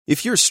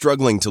If you're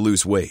struggling to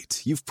lose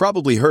weight, you've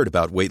probably heard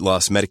about weight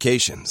loss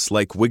medications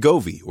like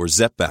Wegovy or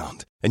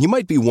Zepbound, and you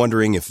might be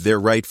wondering if they're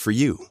right for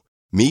you.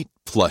 Meet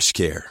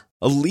PlushCare,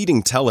 a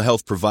leading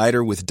telehealth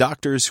provider with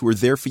doctors who are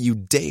there for you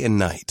day and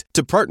night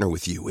to partner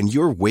with you in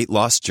your weight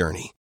loss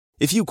journey.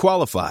 If you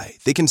qualify,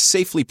 they can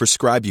safely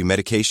prescribe you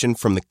medication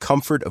from the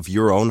comfort of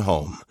your own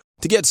home.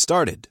 To get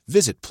started,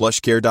 visit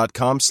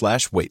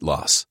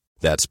plushcare.com/weight-loss.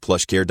 That's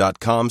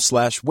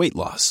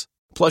plushcare.com/weight-loss.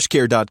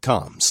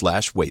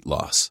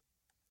 plushcare.com/weight-loss.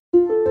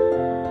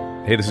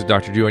 Hey, this is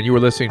Dr. Drew, and you were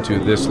listening to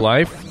This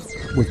Life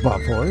with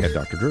Bob Forrest and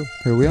Dr. Drew.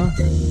 Here we are.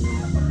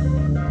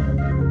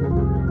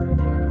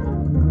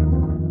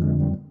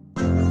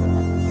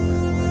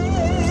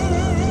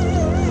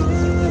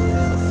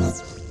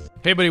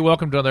 Hey, buddy,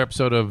 welcome to another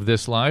episode of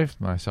This Life.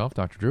 Myself,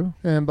 Dr. Drew.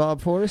 And Bob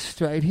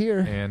Forrest, right here.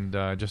 And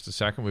just a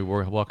second, we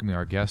were welcoming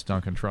our guest,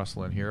 Duncan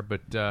Trussell, in here.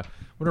 But I want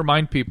to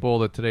remind people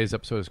that today's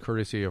episode is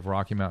courtesy of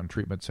Rocky Mountain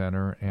Treatment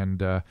Center.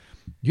 And you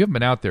haven't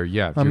been out there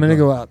yet. I'm going to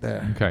go out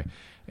there. Okay.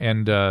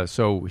 And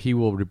so he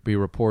will be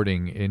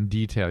reporting in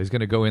detail. He's going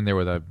to go in there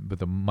with a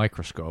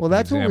microscope. Well,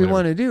 that's what we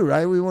want to do,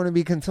 right? We want to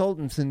be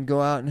consultants and go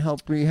out and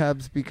help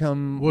rehabs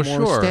become more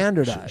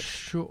standardized.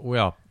 Sure.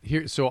 Well,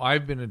 so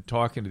I've been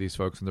talking to these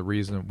folks, and the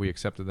reason we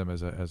accepted them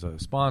as a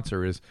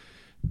sponsor is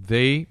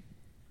they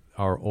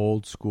are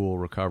old school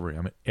recovery.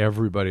 I mean,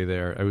 everybody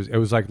there. It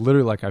was like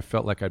literally like I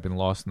felt like I'd been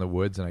lost in the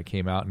woods, and I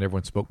came out and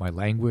everyone spoke my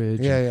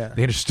language. Yeah.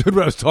 They understood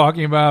what I was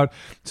talking about.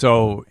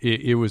 So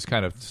it was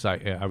kind of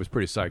I was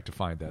pretty psyched to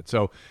find that.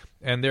 So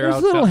and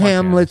there's little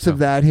hamlets of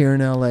that here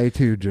in L.A.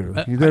 too, Drew.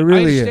 There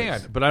really is. I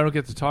understand, but I don't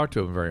get to talk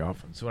to them very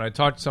often. So when I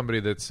talk to somebody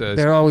that says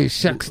they're always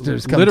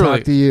sexters, come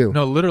talk to you.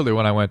 No, literally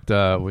when I went,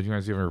 would you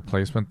guys give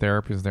replacement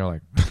therapies? They're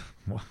like,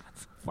 what?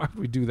 Why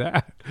would we do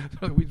that?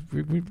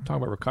 we talk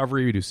about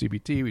recovery. We do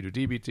CBT. We do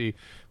DBT.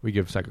 We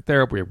give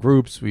psychotherapy. We have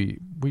groups. We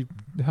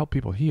help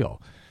people heal.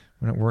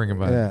 We're not worrying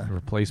about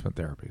replacement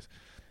therapies.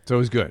 So it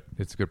was good.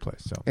 It's a good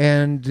place. So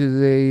and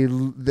they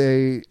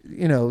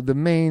the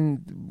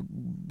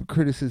main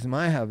criticism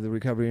I have of the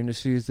recovery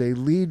industry is they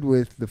lead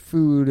with the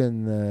food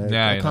and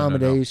the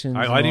accommodations. No.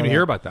 I didn't even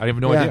hear about that. I have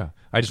no idea.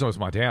 I just know it's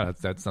Montana.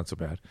 That's not so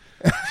bad.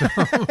 So,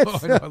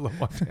 I love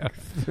Montana.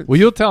 Well,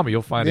 you'll tell me.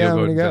 You'll find it. You'll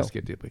go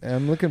investigate deeply.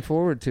 I'm looking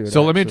forward to it.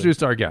 So let me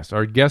introduce our guest.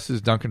 Our guest is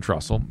Duncan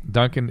Trussell.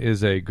 Duncan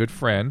is a good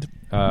friend.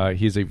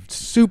 He's a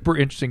super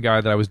interesting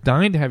guy that I was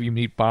dying to have you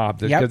meet Bob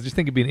because I just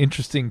think it'd be an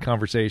interesting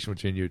conversation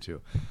between you two.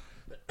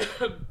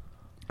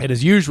 And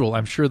as usual,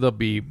 I'm sure there'll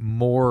be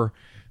more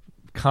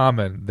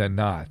common than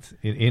not,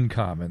 in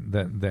common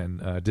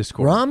than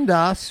discord. Ram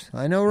Dass.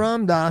 I know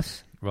Ram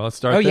Dass. Well, let's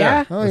start there.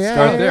 Yeah? Let's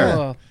start there.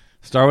 Cool.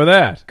 Start with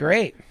that.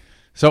 Great.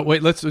 So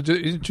wait, let's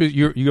you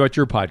got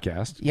your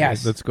podcast.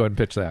 Yes. Let's go ahead and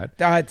pitch that.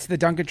 It's the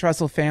Duncan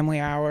Trussell Family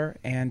Hour,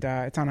 and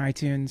it's on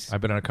iTunes.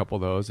 I've been on a couple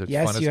of those. It's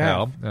yes, fun as you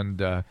hell. have.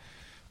 And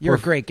you're a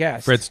great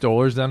guest. Fred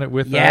Stoller's done it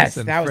with us. Yes,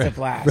 and that was a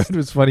blast. Fred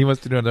was funny. He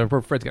wants to do another.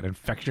 Poor Fred's got an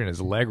infection in his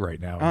leg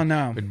right now. Oh,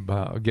 no. Been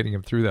getting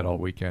him through that all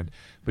weekend.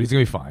 But he's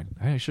going to be fine.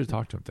 I should have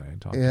talked to him today. I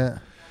didn't talk to him.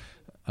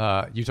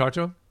 You talked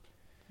to him?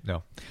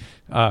 No.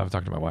 I'm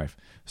talking to my wife.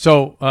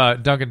 So,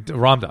 Duncan,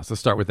 Ram Dass, let's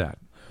start with that.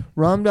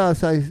 Ram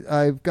Dass,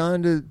 I've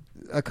gone to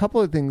a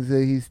couple of things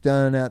that he's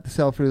done at the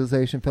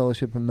Self-Realization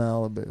Fellowship in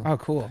Malibu. Oh,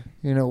 cool.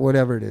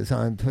 Whatever it is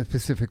on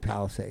Pacific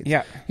Palisades.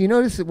 Yeah. You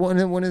notice that one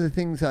of the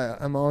things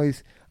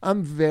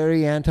I'm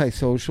very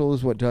antisocial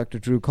is what Dr.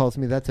 Drew calls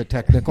me. That's a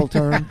technical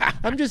term.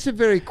 I'm just a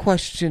very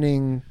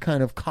questioning,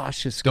 kind of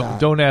cautious guy.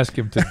 Don't ask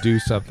him to do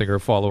something or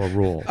follow a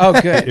rule. Oh,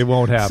 good. It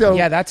won't happen. So,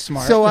 yeah, that's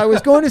smart. So I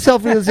was going to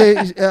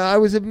Self-Realization. I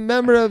was a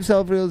member of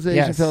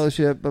Self-Realization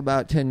Fellowship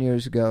about 10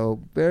 years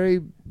ago.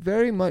 Very,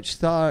 very much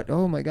thought,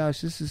 oh my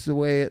gosh, this is the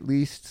way at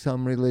least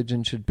some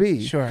religion should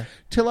be. Sure.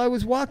 Till I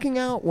was walking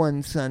out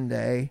one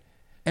Sunday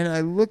and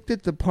I looked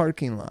at the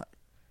parking lot.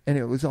 And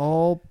it was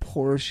all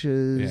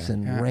Porsches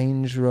and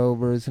Range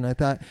Rovers. And I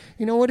thought,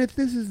 you know what, if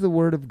this is the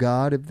word of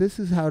God, if this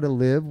is how to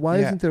live, why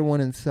isn't there one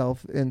in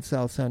South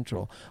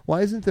Central?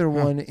 Why isn't there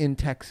one in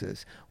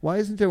Texas? Why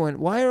isn't there one?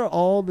 Why are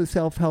all the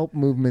self-help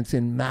movements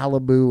in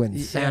Malibu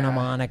and Santa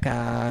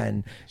Monica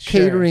and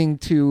catering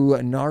to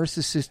a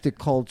narcissistic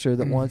culture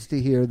that wants to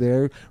hear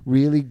they're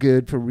really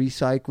good for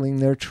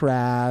recycling their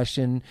trash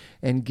and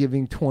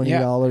giving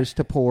 $20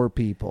 to poor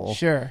people?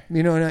 Sure.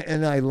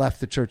 And I left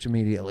the church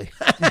immediately.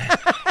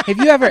 Have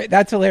you ever?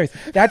 That's hilarious.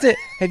 That's it.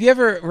 Have you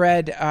ever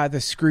read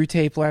the Screw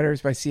Tape Letters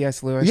by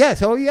C.S. Lewis?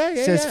 Yes. Oh,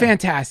 yeah. So it's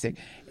fantastic.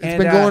 It's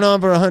been going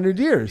on for 100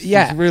 years.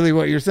 Yeah, is really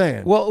what you're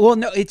saying. Well,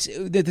 no. It's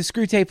the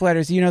Screw Tape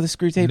Letters. You know the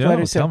Screw Tape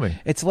Letters. Tell me.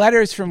 It's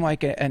letters from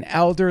like an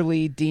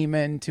elderly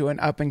demon to an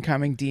up and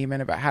coming demon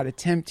about how to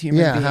tempt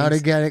human beings. How to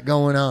get it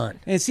going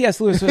on. And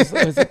C.S. Lewis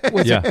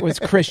was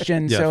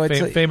Christian, so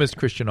it's famous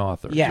Christian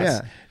author.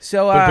 Yes. Yeah.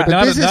 So,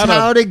 but this is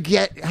how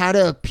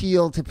to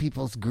appeal to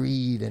people's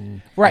greed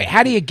and right.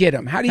 How do you get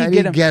them? How do you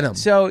get them?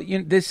 So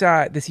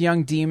this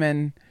young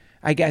demon.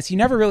 I guess you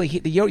never really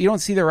you don't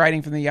see the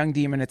writing from the young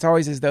demon. It's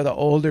always as though the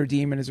older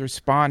demon is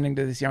responding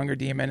to this younger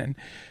demon, and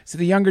so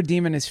the younger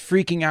demon is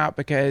freaking out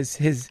because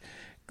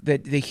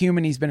the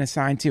human he's been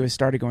assigned to has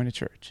started going to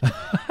church.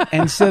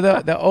 And so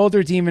the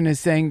older demon is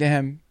saying to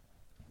him,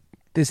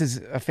 this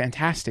is a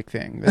fantastic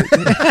thing. This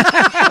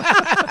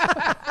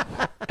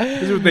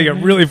is what they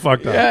get really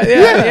fucked up.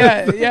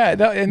 Yeah.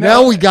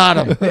 Now we got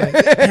him.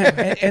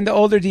 And the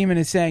older demon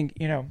is saying,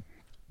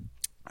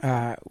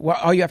 well,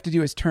 all you have to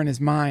do is turn his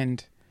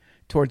mind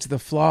towards the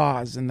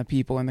flaws in the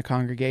people in the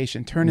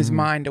congregation, turn his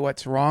mind to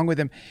what's wrong with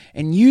him,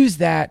 and use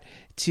that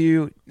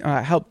to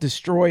help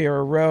destroy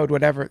or erode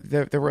whatever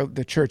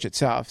the church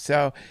itself.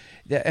 So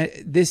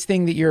this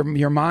thing that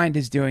your mind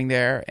is doing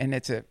there, and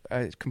it's a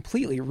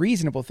completely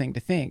reasonable thing to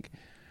think,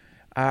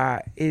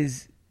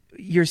 is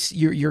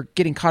you're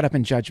getting caught up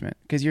in judgment,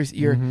 because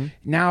you're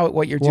now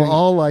what you're doing. Well,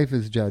 all life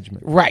is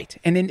judgment, right?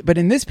 But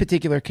in this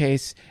particular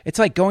case, it's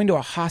like going to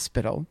a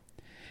hospital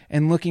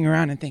and looking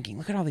around and thinking,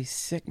 look at all these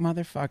sick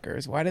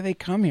motherfuckers. Why do they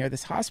come here?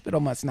 This hospital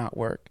must not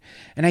work.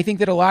 And I think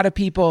that a lot of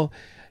people,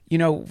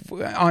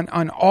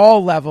 on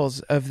all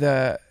levels of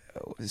the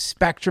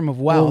spectrum of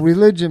wealth. Well,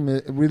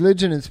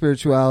 religion and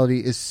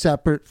spirituality is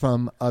separate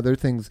from other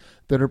things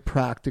that are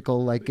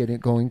practical, like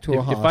going to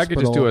a hospital. If I could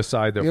just do a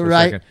side there for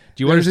right. a second.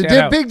 Do you There's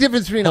understand a big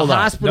difference between a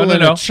hospital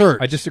and a church.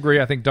 I disagree.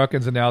 I think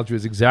Duncan's analogy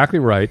was exactly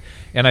right.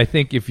 And I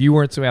think if you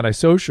weren't so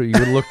antisocial, you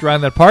would have looked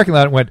around that parking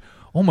lot and went,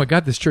 oh my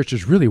God, this church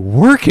is really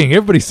working.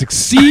 Everybody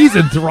succeeds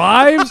and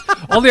thrives.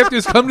 All they have to do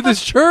is come to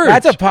this church.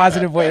 That's a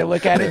positive way to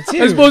look at it, too.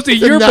 As opposed to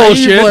it's your a naive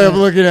bullshit. way of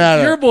looking at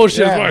it. Your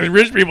bullshit is what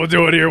rich people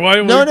do it here.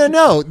 Why?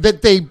 No.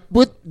 That they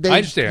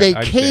I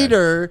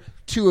cater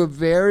to a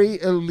very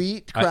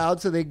elite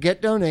crowd, so they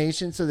get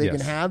donations, so they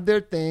can have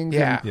their things,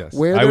 and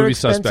wear their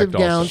expensive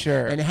gowns,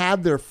 and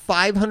have their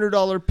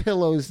 $500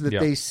 pillows that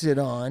they sit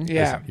on.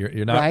 Yeah, listen,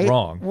 you're not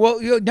wrong.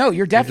 Well, no,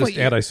 you're definitely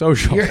just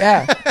antisocial.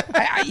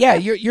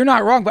 You're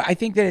not wrong, but I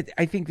think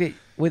that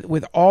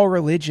with all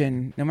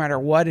religion, no matter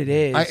what it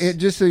is,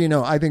 just so you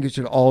know, I think it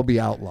should all be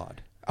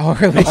outlawed. All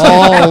religion.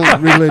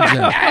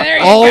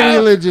 All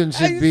religion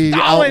should be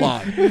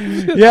outlawed.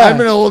 Yeah. I'm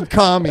an old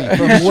commie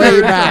from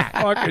way back.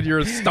 Fucking, you're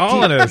a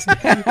Stalinist.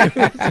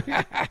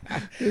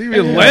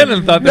 Even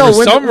Lenin thought there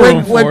was some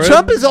room for it. When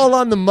Trump is all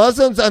on the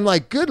Muslims, I'm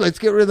like, good, let's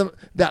get rid of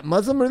that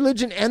Muslim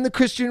religion and the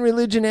Christian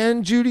religion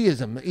and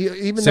Judaism.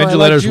 Even Send though your I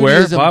letters like where?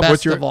 Judaism Bob, best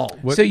what's your of all.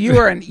 So you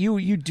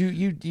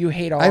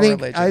hate all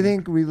religion. I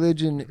think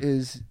religion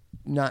is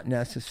not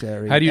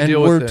necessary. How do you and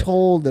deal we're with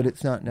told that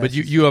it's not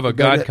necessary. But you have a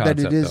God concept,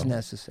 that it is though.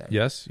 necessary.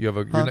 Yes, you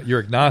have you're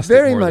agnostic.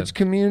 Very more much than,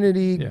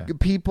 community,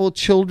 people,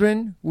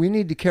 children. We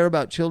need to care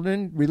about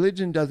children.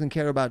 Religion doesn't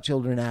care about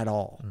children at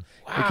all.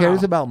 Wow. It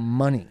cares about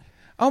money.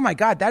 Oh my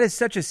God, that is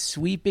such a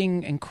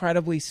sweeping,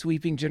 incredibly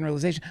sweeping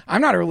generalization. I'm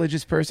not a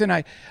religious person.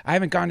 I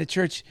haven't gone to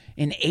church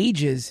in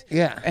ages.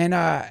 Yeah. And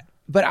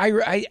but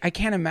I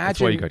can't imagine That's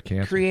why you got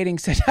cancer. Creating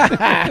such.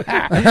 I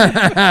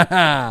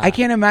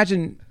can't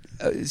imagine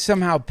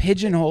somehow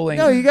pigeonholing.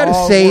 No, you got to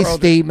say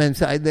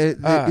statements.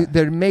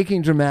 They're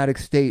making dramatic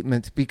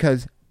statements,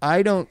 because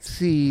I don't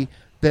see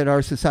that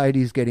our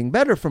society is getting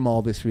better from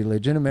all this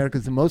religion.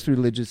 America's the most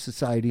religious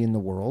society in the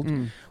world.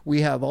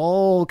 We have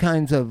all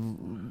kinds of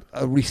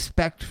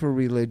respect for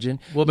religion.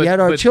 Yet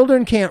our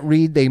children can't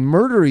read. They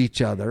murder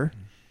each other.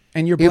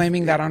 And you're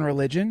blaming that on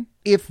religion?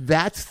 If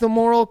that's the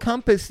moral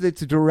compass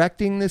that's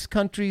directing this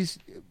country's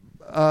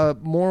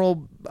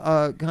moral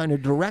kind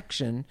of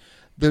direction,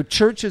 the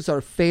churches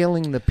are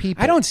failing the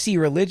people. I don't see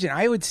religion.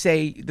 I would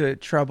say the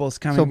trouble's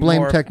coming. So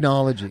blame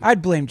technology.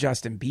 I'd blame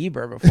Justin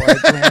Bieber before I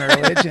blame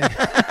religion.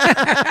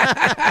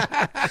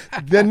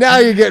 Then now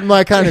you're getting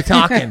my kind of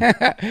talking.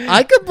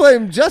 I could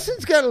blame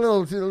Justin's got a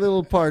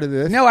little part of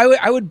this. No,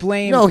 I would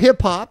blame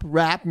hip hop,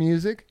 rap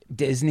music,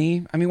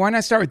 Disney. I mean, why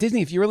not start with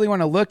Disney if you really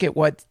want to look at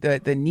what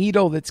the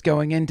needle that's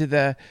going into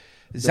the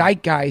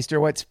zeitgeist,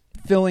 or what's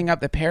filling up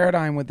the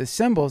paradigm with the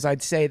symbols.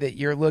 I'd say that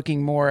you're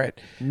looking more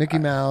at Mickey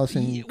Mouse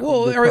and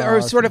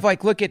or sort of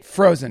like look at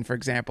Frozen, for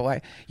example.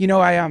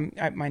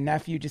 My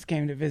nephew just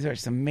came to visit.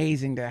 It's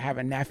amazing to have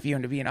a nephew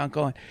and to be an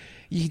uncle. And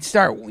he'd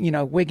start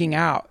wigging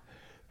out.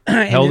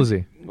 How old is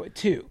he?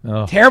 2.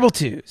 Oh. Terrible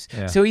 2s.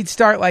 Yeah. So he'd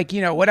start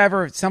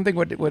whatever, something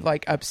would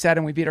like upset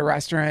him. We'd be at a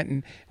restaurant,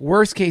 and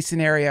worst case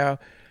scenario,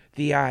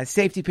 the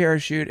safety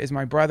parachute is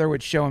my brother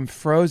would show him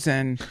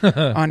Frozen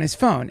on his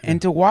phone.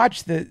 And to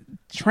watch the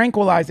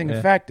tranquilizing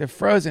effect of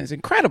Frozen is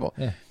incredible.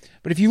 Yeah.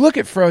 But if you look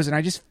at Frozen,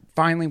 I just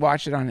finally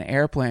watched it on an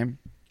airplane,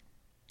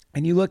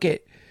 and you look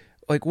at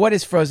what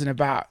is Frozen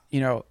about?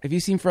 Have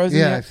you seen Frozen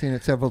yet? I've seen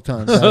it several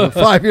times. I'm a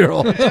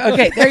 5-year-old.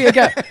 Okay, there you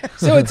go.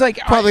 So it's like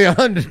probably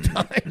 100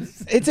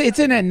 times. It's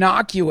an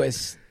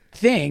innocuous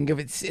thing if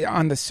it's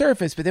on the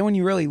surface, but then when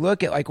you really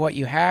look at what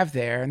you have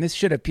there, and this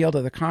should appeal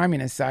to the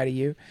communist side of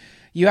you,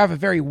 you have a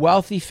very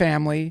wealthy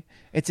family.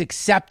 It's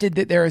accepted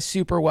that they're a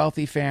super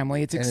wealthy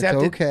family. It's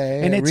accepted,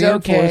 and it's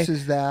okay. It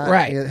reinforces that,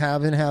 right?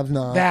 Have and have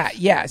not. That,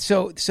 yeah.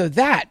 So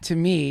that to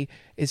me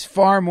is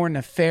far more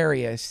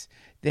nefarious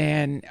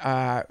than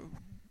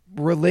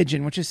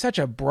religion, which is such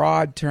a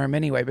broad term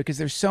anyway, because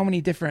there's so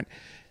many different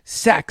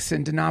sects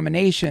and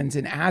denominations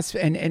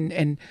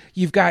and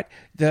you've got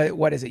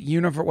what's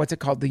it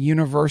called? The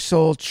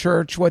Universal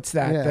Church. What's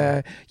that?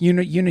 Yeah.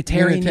 The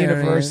Unitarian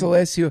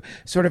Universalists who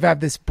sort of have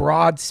this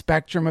broad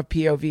spectrum of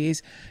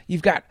POVs.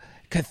 You've got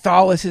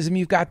Catholicism.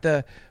 You've got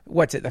the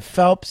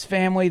Phelps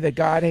family, the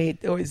God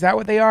hate. Is that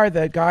what they are?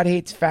 The God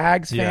hates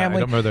fags family. I don't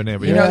remember their name.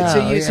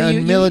 But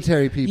you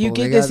military people. You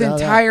get this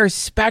entire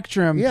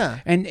spectrum. Yeah,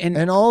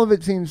 and all of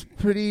it seems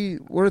pretty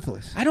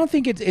worthless. I don't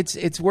think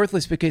it's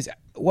worthless because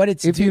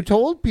if you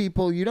told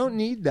people you don't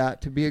need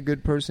that to be a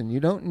good person,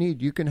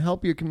 you can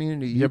help your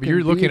community. Yeah, but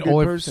you're looking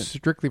only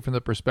strictly from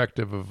the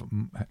perspective of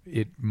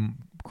it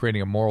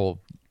creating a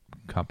moral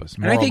compass.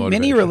 And I think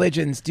many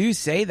religions do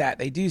say that.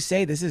 They do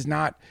say this is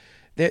not.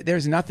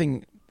 There's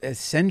nothing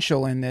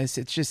essential in this.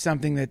 It's just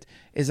something that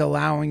is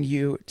allowing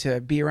you to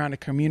be around a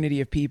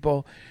community of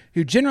people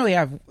who generally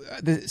have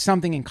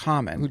something in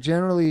common. Who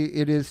generally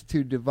it is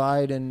to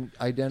divide and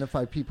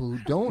identify people who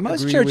don't.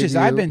 Most agree churches with you.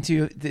 I've been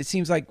to, it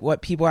seems like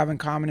what people have in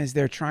common is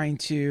they're trying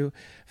to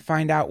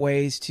find out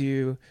ways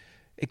to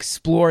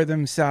explore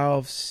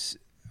themselves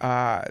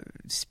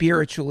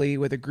spiritually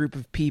with a group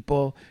of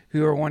people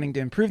who are wanting to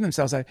improve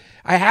themselves. I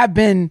have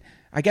been.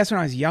 I guess when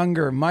I was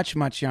younger, much,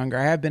 much younger,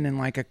 I have been in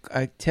like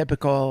a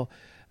typical,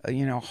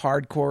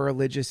 hardcore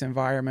religious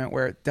environment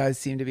where it does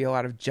seem to be a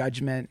lot of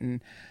judgment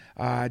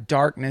and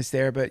darkness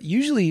there. But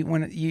usually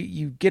when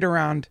you get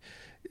around,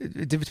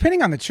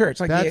 depending on the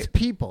church, like that's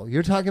people.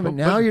 You're talking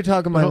about you're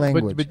talking my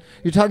language. But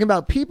you're talking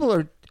about people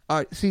are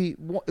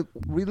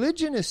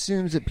religion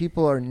assumes that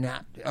people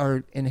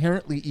are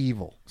inherently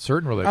evil.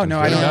 Certain religions. Oh no,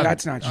 I don't.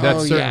 That's not true.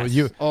 That's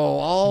certainly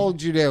all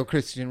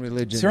Judeo-Christian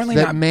religions. Certainly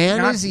that man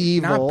is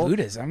evil. Not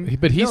Buddhism.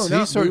 But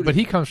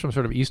he comes from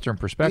sort of Eastern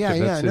perspective.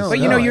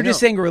 You're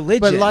just saying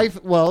religion.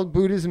 But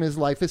Buddhism is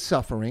life is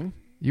suffering.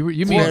 You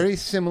mean very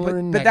similar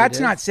and negative. But that's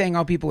not saying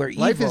all people are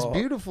evil. Life is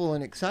beautiful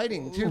and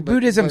exciting too.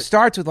 Buddhism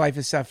starts with life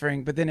is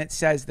suffering, but then it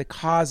says the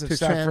cause of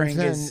suffering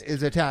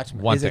is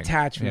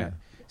attachment. Yeah.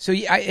 So do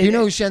you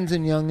know who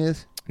Shenzhen Young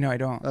is? No, I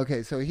don't.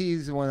 Okay, so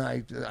he's the one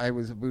I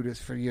was a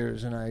Buddhist for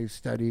years, and I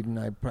studied and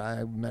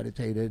I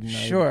meditated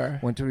and I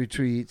went to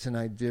retreats and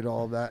I did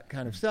all that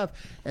kind of stuff.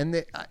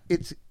 And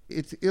it's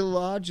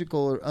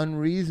illogical or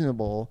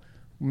unreasonable,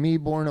 me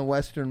born a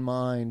Western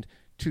mind,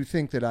 to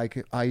think that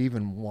I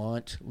even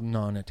want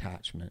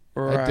non-attachment.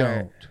 Right. I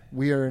don't.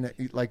 We are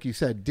like you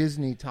said,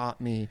 Disney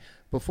taught me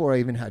before I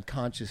even had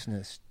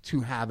consciousness to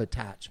have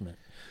attachment.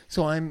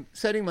 So I'm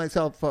setting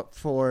myself up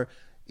for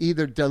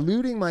either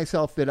deluding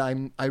myself that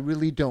I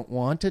really don't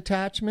want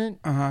attachment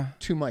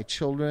to my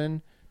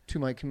children, to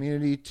my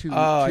community,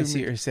 I see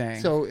what you're saying.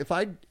 So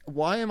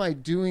why am I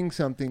doing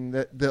something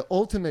that the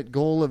ultimate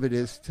goal of it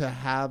is to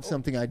have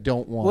something I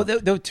don't want? Well,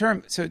 the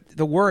term, so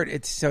the word,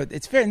 it's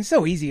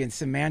so easy in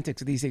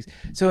semantics of these things.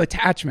 So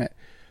attachment,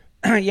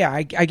 yeah,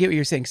 I get what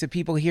you're saying. So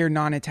people hear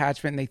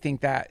non-attachment and they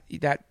think that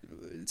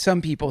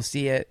some people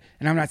see it,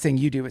 and I'm not saying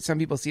you do, but some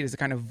people see it as a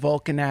kind of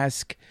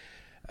Vulcan-esque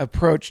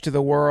approach to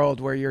the world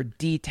where you're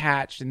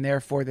detached and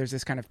therefore there's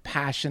this kind of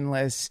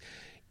passionless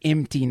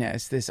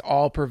emptiness, this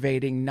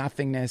all-pervading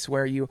nothingness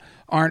where you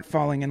aren't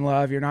falling in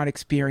love, you're not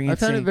experiencing. I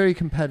found it very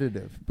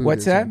competitive. Buddhism.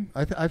 What's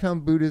that? I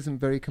found Buddhism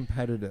very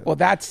competitive.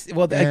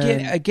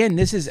 Again,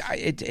 this is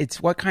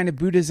it's what kind of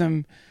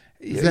Buddhism.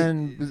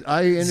 Zen.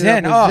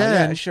 Zen.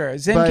 Yeah, sure.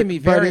 Zen can be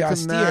very austere.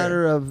 It's a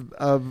matter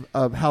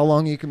of how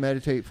long you can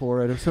meditate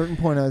for. At a certain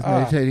point, I was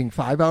meditating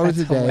 5 hours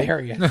a day.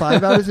 Hilarious.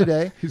 5 hours a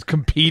day. He's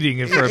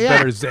competing for a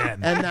better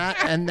Zen.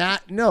 And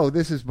that. No,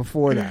 this is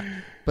before that.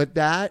 But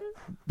that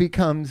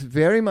becomes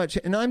very much,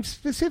 and I'm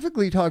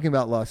specifically talking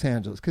about Los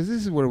Angeles because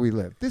this is where we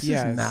live. This is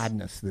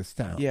madness. This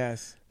town.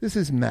 Yes. This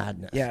is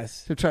madness.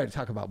 Yes. To try to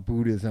talk about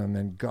Buddhism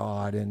and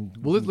God and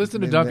listen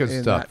to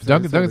Duncan's stuff.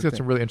 Duncan's got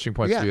some really interesting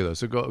points to you though.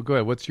 So go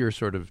ahead. What's your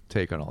sort of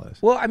take on all this?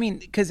 Well, I mean,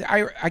 because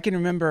I can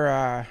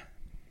remember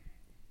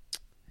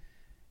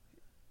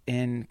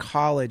in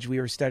college we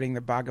were studying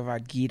the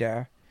Bhagavad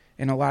Gita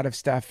and a lot of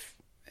stuff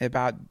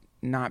about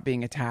not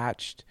being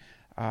attached.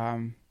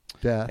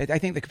 I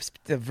think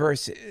the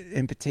verse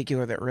in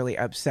particular that really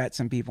upset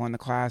some people in the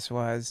class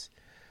was,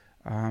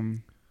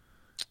 and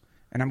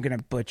I'm going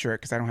to butcher it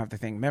because I don't have the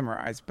thing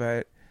memorized,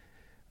 but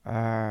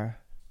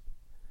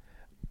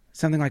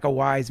something like a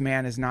wise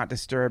man is not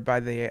disturbed by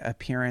the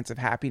appearance of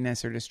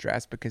happiness or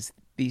distress because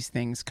these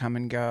things come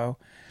and go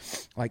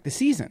like the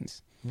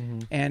seasons. Mm-hmm.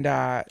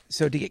 And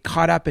so to get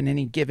caught up in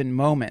any given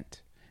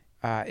moment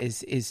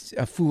is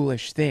a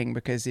foolish thing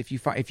because if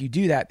you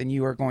do that, then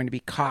you are going to be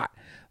caught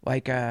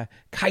like a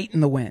kite in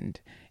the wind.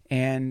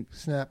 And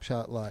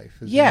snapshot life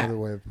is another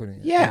way of putting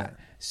it. Yeah.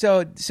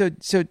 So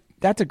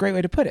that's a great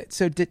way to put it.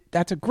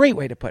 That's a great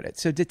way to put it.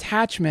 So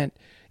detachment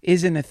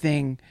isn't a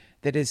thing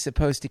that is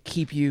supposed to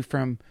keep you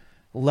from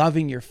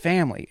loving your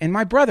family. And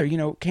my brother,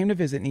 came to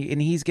visit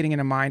and he's getting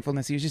into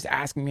mindfulness. He was just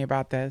asking me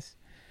about this.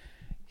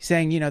 He's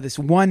saying, this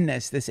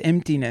oneness, this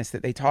emptiness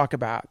that they talk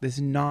about, this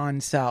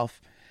non-self.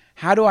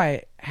 How do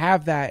I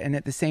have that and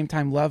at the same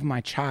time love my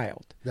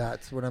child?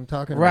 That's what I'm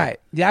talking about. Right.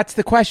 That's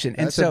the question.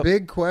 That's a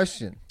big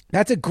question.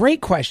 That's a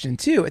great question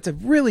too. It's a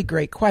really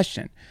great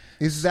question.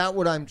 Is that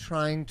what I'm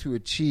trying to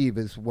achieve?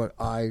 Is what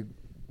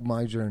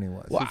my journey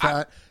was?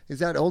 Well, is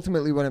that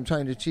ultimately what I'm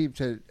trying to achieve?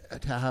 To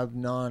have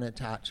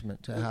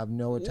non-attachment, to have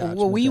no attachment.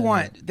 Well, we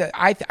want that.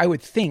 I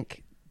would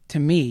think, to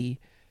me,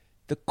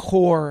 the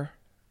core,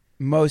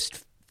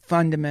 most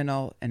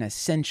fundamental and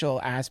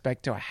essential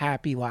aspect to a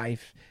happy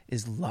life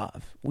is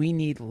love. We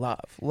need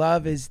love.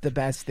 Love is the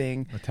best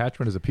thing.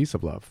 Attachment is a piece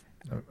of love.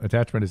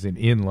 Attachment is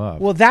in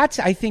love. Well,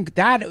 I think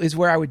that is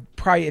where I would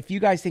probably, if you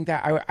guys think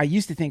that, I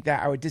used to think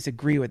that, I would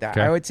disagree with that.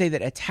 Okay. I would say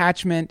that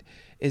attachment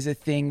is a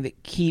thing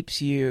that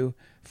keeps you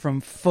from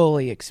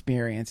fully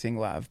experiencing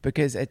love,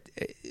 because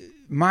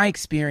my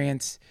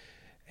experience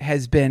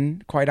has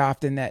been quite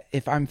often that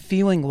if I'm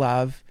feeling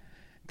love,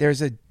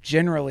 there's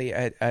generally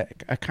a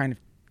kind of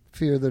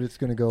fear that it's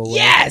going to go away.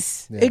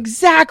 Yes, yeah.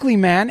 Exactly,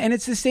 man. And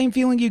it's the same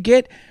feeling you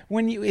get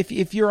when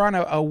if you're on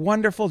a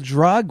wonderful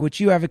drug,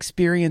 which you have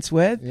experience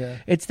with. Yeah.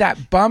 It's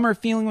that bummer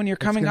feeling when you're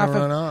coming off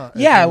of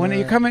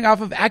you're coming off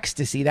of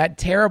ecstasy. That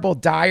terrible,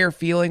 dire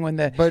feeling when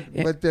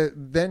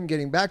then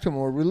getting back to a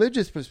more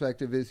religious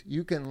perspective is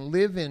you can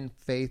live in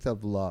faith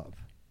of love,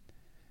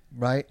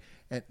 right?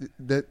 And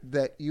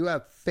that you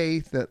have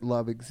faith that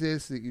love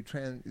exists, that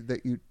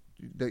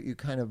you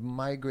kind of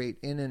migrate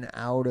in and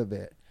out of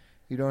it.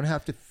 You don't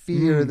have to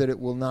fear that it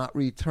will not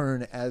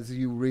return as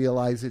you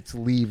realize it's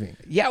leaving.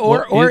 Yeah,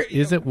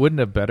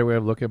 wouldn't a better way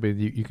of looking at it?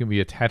 You can be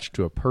attached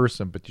to a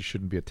person, but you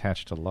shouldn't be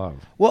attached to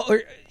love. Well,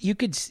 or you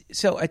could.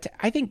 So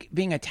I think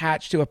being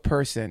attached to a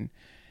person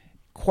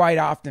quite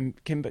often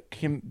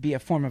can be a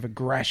form of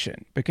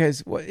aggression,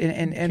 because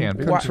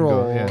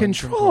control.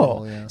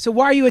 Yeah. So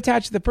why are you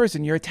attached to the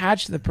person? You're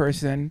attached to the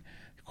person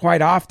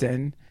quite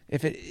often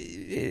if it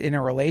in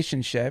a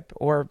relationship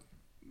or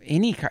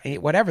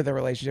whatever the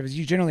relationship is,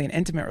 generally an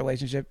intimate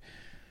relationship,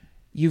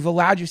 you've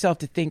allowed yourself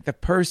to think the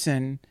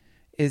person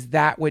is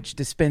that which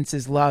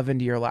dispenses love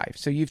into your life.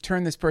 So you've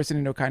turned this person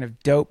into a kind of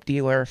dope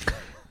dealer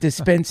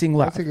dispensing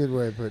love. That's a good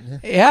way of putting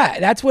it. Yeah,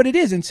 that's what it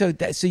is. And so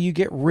you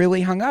get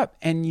really hung up,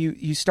 and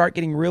you start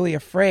getting really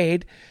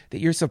afraid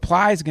that your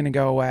supply is going to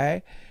go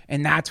away.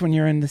 And that's when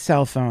you're in the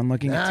cell phone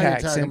looking at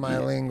texts. You're talking my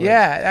language.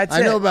 Yeah, that's it.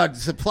 I know about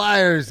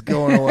suppliers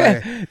going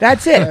away.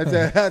 That's it.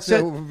 That's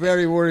a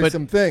very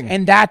worrisome thing.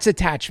 And that's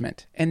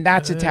attachment.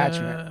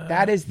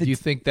 That is the. Do you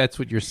think that's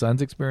what your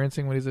son's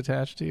experiencing when he's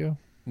attached to you?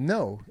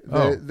 No.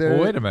 Well,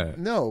 wait a minute.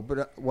 No,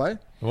 but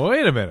what? Well,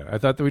 wait a minute. I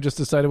thought that we just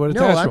decided what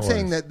attachment was. No, I'm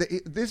saying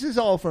that this is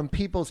all from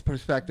people's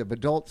perspective,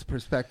 adults'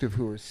 perspective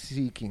who are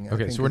seeking.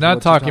 Okay, so we're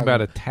not talking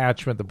about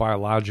attachment, the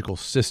biological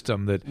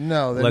system that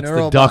lets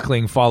the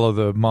duckling follow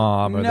the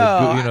mom, or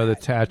the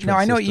attachment. No,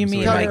 I know what you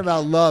mean. You're talking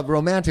about love,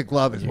 romantic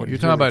love is what you're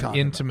talking about.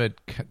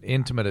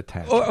 Intimate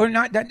attachment, or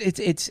not.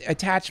 It's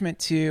attachment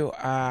to.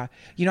 I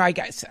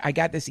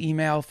got this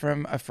email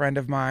from a friend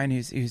of mine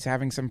who's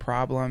having some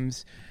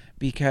problems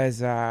because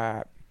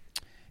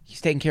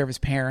he's taking care of his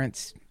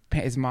parents.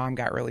 His mom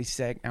got really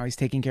sick. Now he's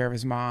taking care of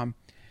his mom.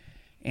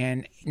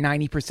 And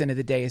 90% of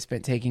the day is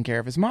spent taking care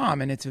of his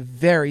mom. And it's a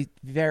very,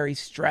 very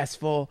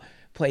stressful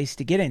place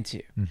to get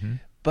into. Mm-hmm.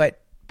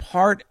 But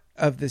part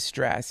of the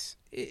stress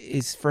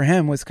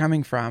was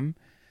coming from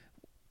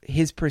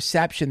his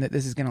perception that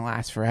this is going to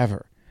last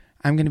forever.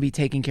 I'm going to be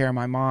taking care of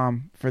my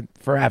mom for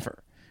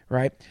forever.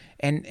 Right.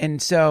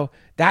 And so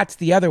that's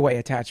the other way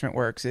attachment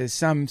works, is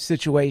some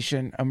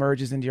situation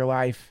emerges into your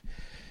life.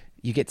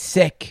 You get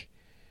sick.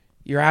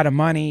 You're out of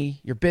money.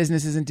 Your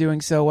business isn't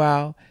doing so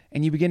well.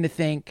 And you begin to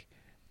think,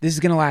 this is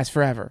going to last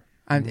forever.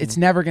 It's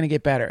never going to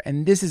get better.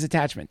 And this is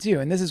attachment too.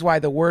 And this is why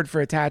the word for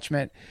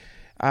attachment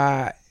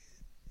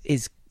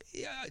is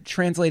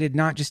translated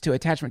not just to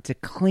attachment, to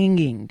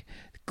clinging.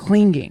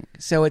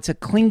 So it's a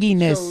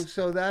clinginess.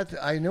 So that's,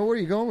 I know where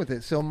you're going with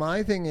it. So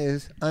my thing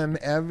is, I'm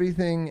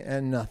everything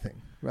and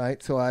nothing.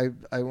 Right, so I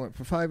went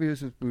for 5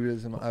 years with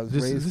Buddhism. I was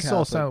raised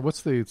Catholic.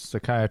 What's the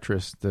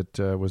psychiatrist that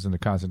was in the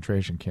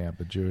concentration camp?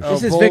 The Jewish.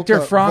 This is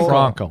Viktor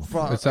Frankl.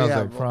 It sounds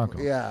like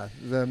Frankl. Yeah,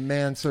 the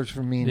man's search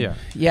for meaning.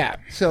 Yeah.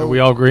 So we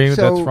all agree that's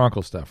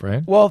Frankl stuff,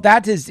 right? Well,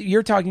 that is.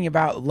 You're talking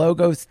about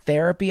logos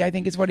therapy, I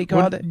think is what he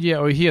called it. Yeah,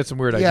 well, he had some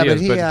weird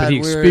ideas, but he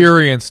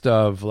experienced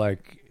of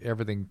like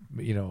everything.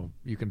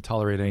 You can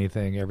tolerate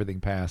anything.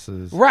 Everything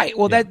passes. Right.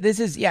 Well, this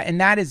is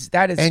and that is.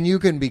 And you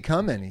can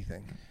become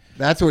anything.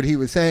 That's what he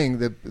was saying.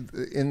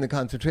 In the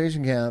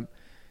concentration camp,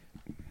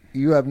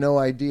 you have no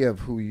idea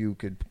of who you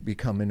could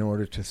become in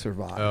order to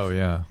survive. Oh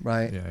yeah,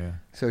 right. Yeah.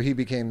 So he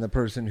became the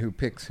person who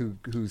picks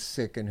who's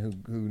sick and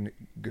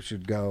who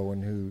should go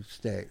and who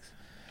stays.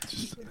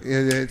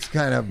 It's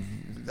kind of.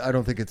 I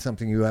don't think it's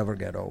something you ever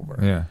get over.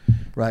 Yeah.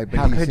 Right. But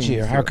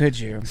How could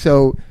you?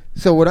 So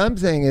what I'm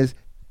saying is,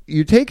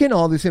 you take in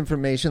all this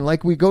information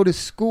like we go to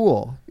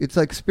school. It's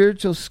like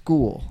spiritual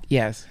school.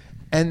 Yes.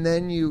 And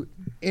then you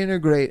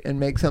integrate and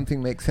make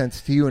something make sense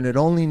to you, and it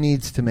only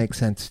needs to make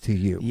sense to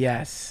you.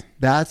 Yes.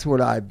 That's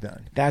what I've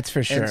done. That's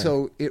for sure. And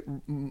so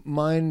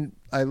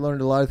I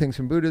learned a lot of things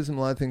from Buddhism,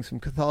 a lot of things from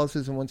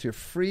Catholicism. Once you're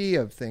free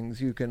of things,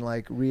 you can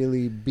like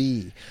really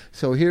be.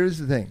 So here's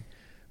the thing.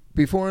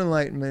 before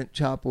enlightenment,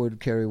 chop wood,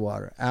 carry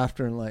water.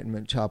 After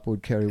enlightenment, chop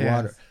wood, carry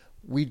water.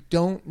 We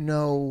don't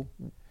know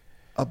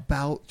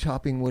about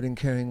chopping wood and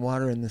carrying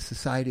water in the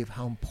society of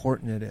how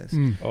important it is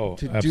to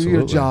absolutely. do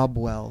your job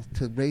well,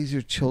 to raise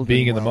your children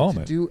being in well, the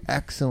moment, to do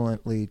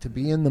excellently, to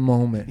be in the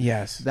moment.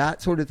 Yes,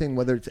 that sort of thing.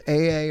 Whether it's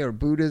AA or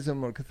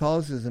Buddhism or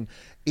Catholicism,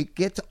 it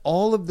gets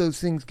all of those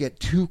things get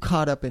too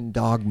caught up in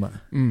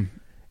dogma.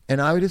 And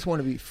I just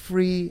want to be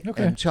free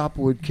and chop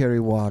wood, carry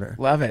water.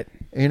 Love it.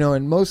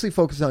 And mostly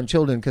focus on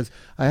children because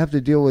I have to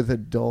deal with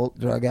adult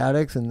drug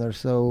addicts and they're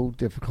so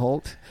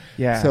difficult.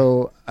 Yeah.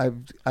 So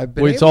I've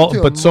been able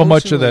to but so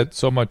much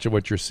of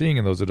what you're seeing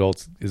in those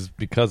adults is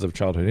because of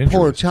childhood injuries.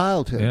 Poor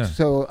childhood. Yeah.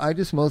 So I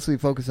just mostly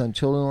focus on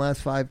children the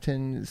last 5,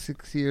 10,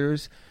 6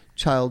 years.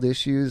 Child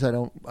issues. I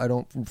don't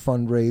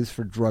fundraise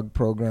for drug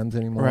programs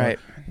anymore. Right.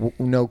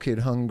 No Kid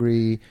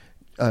Hungry.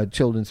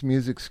 Children's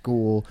music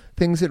school,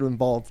 things that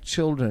involve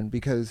children,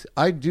 because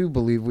I do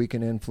believe we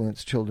can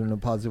influence children in a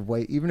positive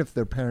way, even if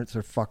their parents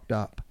are fucked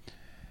up.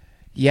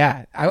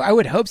 Yeah, I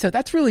would hope so.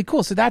 That's really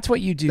cool. So that's what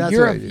you do.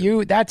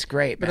 That's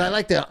great, man. But I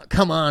like to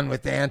come on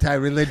with the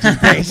anti-religion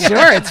thing.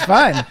 Sure, it's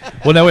fun.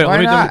 Well, now wait. Let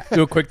me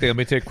do a quick thing. Let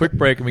me take a quick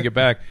break and we get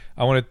back.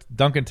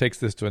 Duncan takes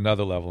this to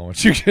another level. I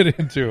want you to get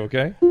into,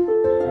 okay?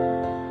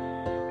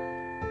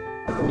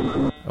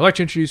 I'd like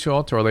to introduce you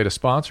all to our latest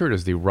sponsor. It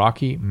is the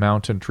Rocky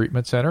Mountain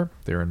Treatment Center.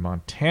 They're in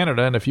Montana.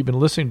 And if you've been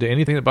listening to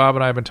anything that Bob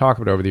and I have been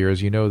talking about over the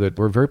years, you know that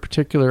we're very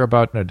particular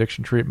about an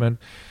addiction treatment.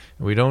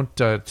 We don't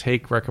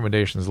take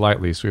recommendations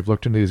lightly, so we've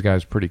looked into these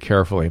guys pretty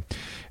carefully.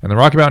 And the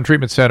Rocky Mountain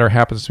Treatment Center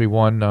happens to be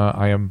one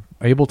I am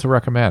able to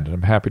recommend, and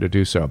I'm happy to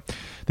do so.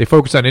 They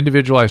focus on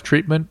individualized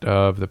treatment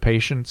of the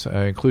patients,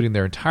 including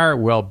their entire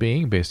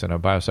well-being based on a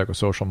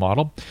biopsychosocial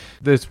model.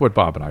 That's what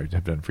Bob and I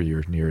have done for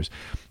years and years.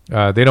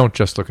 They don't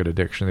just look at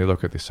addiction. They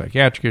look at the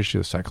psychiatric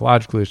issues, the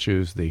psychological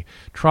issues, the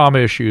trauma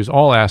issues,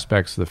 all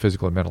aspects of the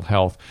physical and mental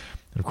health.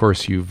 And, of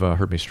course, you've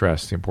heard me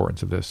stress the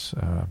importance of this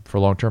for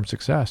long-term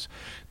success.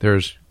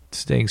 There's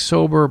staying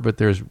sober, but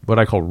there's what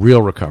I call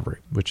real recovery,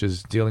 which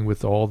is dealing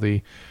with all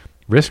the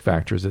risk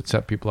factors that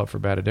set people up for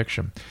bad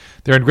addiction.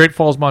 They're in Great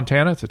Falls,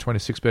 Montana. It's a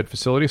 26-bed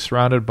facility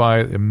surrounded by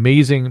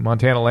amazing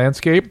Montana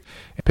landscape.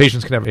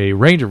 Patients can have a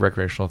range of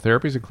recreational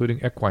therapies,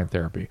 including equine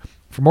therapy.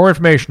 For more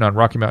information on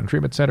Rocky Mountain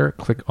Treatment Center,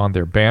 click on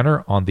their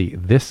banner on the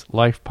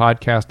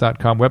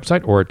thislifepodcast.com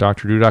website or at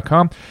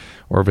drdrew.com,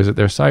 or visit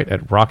their site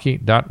at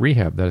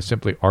rocky.rehab. That is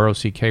simply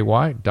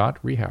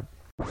ROCKY.rehab.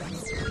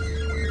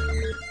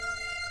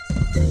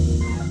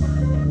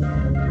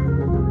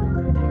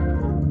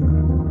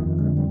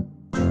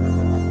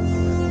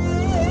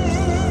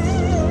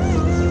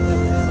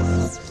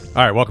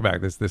 All right, welcome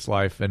back. This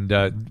Life. And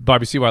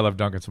Bob, you see why I love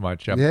Duncan so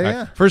much.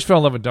 Yeah. I first fell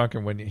in love with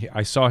Duncan when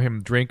I saw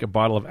him drink a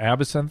bottle of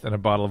absinthe and a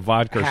bottle of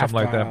vodka or something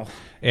like that,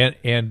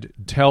 and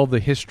tell the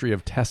history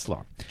of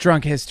Tesla.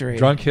 Drunk history.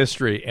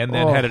 And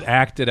then had it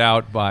acted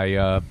out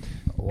by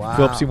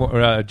Philip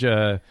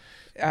Seymour...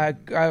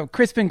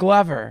 Crispin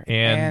Glover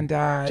and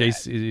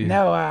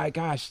JC.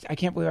 Gosh, I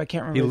can't believe I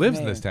can't remember. He lives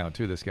his name. in this town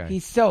too. This guy.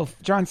 He's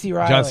John C.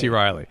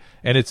 Riley.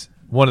 And it's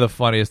one of the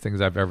funniest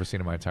things I've ever seen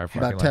in my entire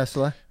fucking life. About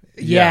Tesla.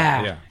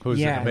 Yeah.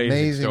 Who's an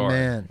amazing story.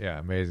 Man. Yeah,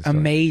 amazing story.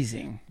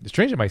 Amazing. It's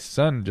strange that my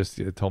son just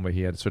told me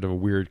he had sort of a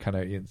weird kind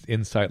of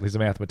insight. He's a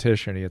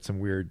mathematician. He had some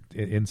weird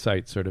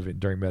insight sort of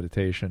during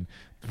meditation.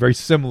 Very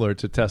similar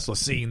to Tesla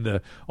seeing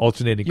the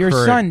alternating current.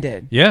 Your son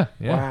did? Yeah.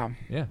 Wow.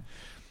 Yeah.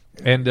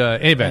 And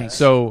anyway, Thanks.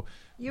 so...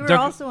 You were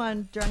also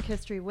on Drunk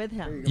History with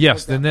him.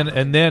 Yes, and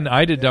then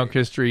I did Drunk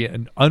History,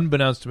 and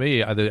unbeknownst to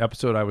me, the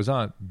episode I was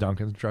on,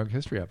 Duncan's Drunk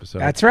History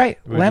episode. That's right,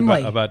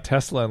 Lemley. About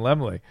Tesla and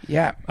Lemley.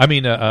 Yeah. I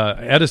mean,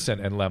 Edison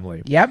and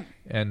Lemley. Yep.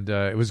 And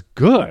it was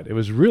good. It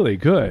was really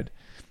good.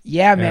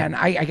 Yeah, man.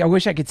 I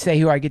wish I could say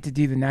who I get to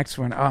do the next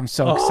one. Oh, I'm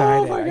so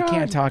excited. My God. I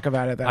can't talk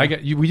about it, though.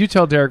 Would you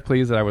tell Derek,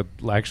 please, that I would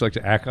actually like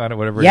to act on it,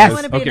 whatever yes. it is?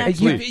 I want to be okay,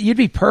 please. You'd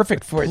be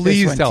perfect for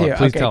please this tell one, him. too.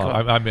 Please okay, tell cool.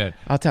 him. I'm in.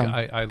 I'll tell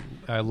him.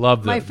 I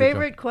love My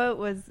favorite quote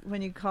was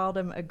when you called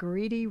him a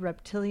greedy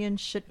reptilian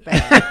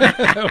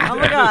shitbag. Oh,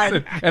 my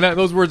God. And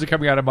those words are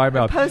coming out of my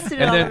mouth.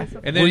 Posted and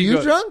it then Were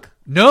you drunk?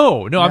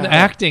 No, I'm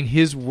acting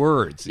his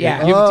words.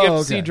 Yeah. You have to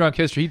okay. see Drunk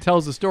History. He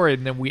tells the story,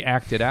 and then we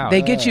act it out.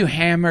 They get you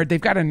hammered.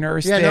 They've got a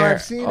nurse Yeah, there. no,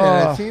 I've seen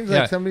it. It seems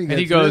like somebody and gets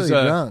he goes,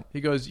 really drunk.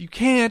 He goes, you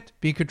can't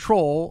be in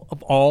control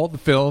of all the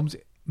films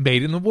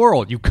made in the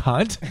world, you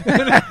cunt.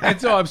 And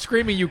so I'm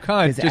screaming, you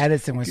cunt. Because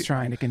Edison was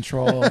trying to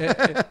control.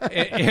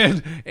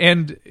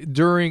 and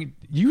during...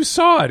 You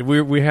saw it.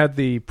 We had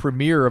the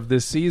premiere of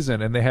this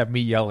season, and they have me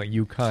yelling,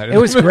 "You cunt!" It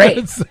was great.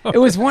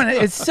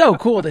 It's so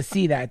cool to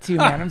see that too,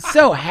 man. I'm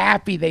so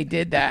happy they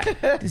did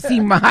that. To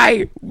see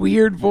my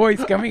weird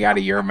voice coming out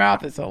of your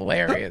mouth is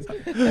hilarious.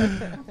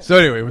 So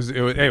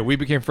anyway, hey, we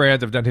became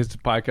friends. I've done his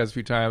podcast a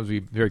few times. He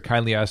very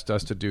kindly asked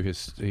us to do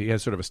his. He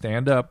has sort of a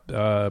stand-up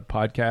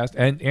podcast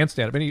and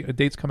stand-up. Any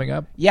dates coming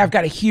up? Yeah, I've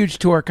got a huge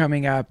tour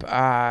coming up.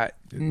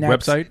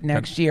 Website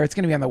next year. It's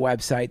going to be on the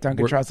website,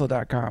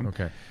 DuncanTrussell.com.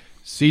 Okay.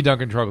 See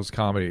Duncan Trussell's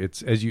comedy.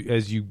 It's as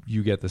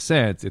you get the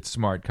sense, it's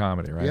smart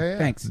comedy, right? Yeah.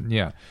 Thanks.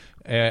 Yeah.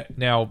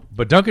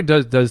 But Duncan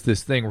does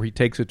this thing where he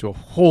takes it to a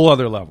whole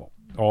other level.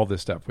 All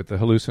this stuff with the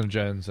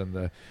hallucinogens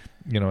and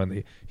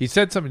he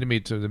said something to me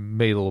that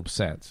made a little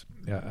sense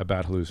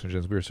about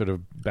hallucinogens. We were sort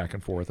of back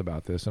and forth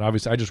about this, and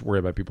obviously I just worry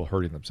about people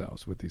hurting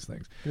themselves with these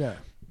things. Yeah.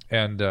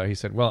 And he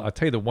said, "Well, I'll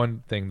tell you the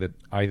one thing the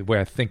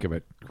way I think of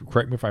it.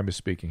 Correct me if I'm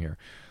misspeaking here.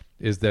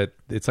 Is that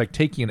it's like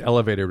taking an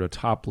elevator to a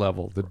top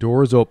level. The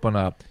doors open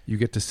up, you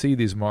get to see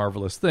these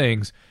marvelous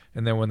things,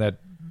 and then when that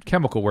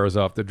chemical wears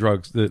off, the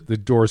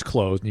doors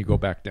close, and you go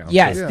back down.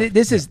 Yes,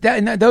 this is that.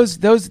 And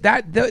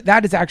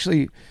that is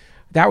actually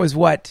that was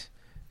what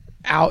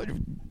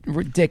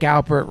Dick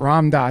Alpert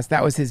Ram Dass.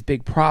 That was his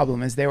big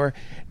problem. Is they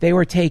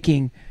were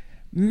taking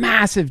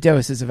massive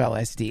doses of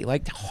LSD,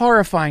 like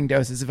horrifying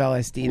doses of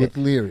LSD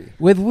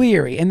with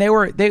Leary. And they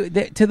were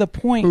to the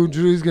point. Who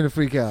Drew's going to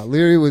freak out.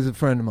 Leary was a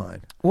friend of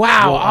mine.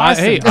 Wow, well,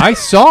 awesome. I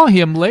saw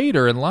him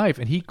later in life,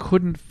 and he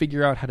couldn't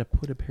figure out how to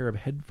put a pair of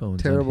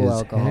headphones in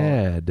his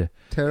head.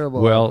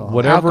 Terrible. Well,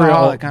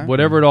 alcoholic.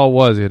 whatever it all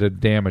was, it had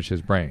damaged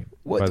his brain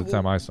by the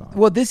time I saw it.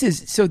 Well, this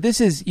is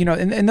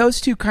and those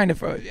two kind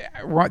of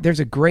there's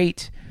a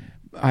great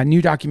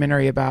new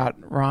documentary about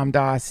Ram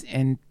Dass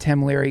and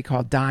Tim Leary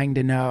called "Dying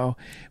to Know,"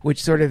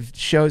 which sort of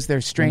shows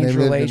their strange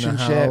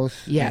relationship.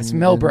 Yes,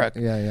 Millbrook.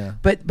 Yeah.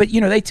 But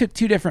they took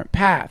two different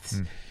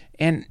paths,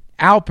 and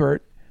Alpert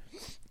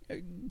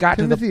got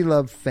Timothy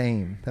loved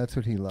fame. That's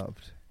what he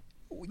loved.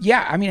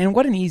 Yeah, I mean, and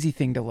what an easy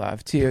thing to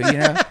love too.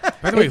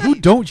 By the way, who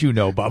don't you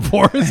know, Bob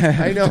Forrest?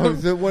 I know.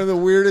 It was one of the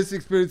weirdest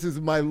experiences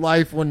of my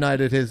life one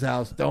night at his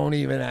house. Don't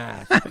even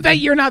ask. I bet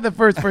you're not the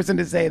first person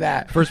to say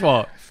that. First of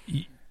all,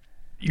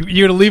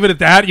 you're going to leave it at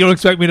that? You don't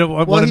expect me to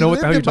want to know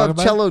what the hell you're talking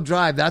about? He lived above Cello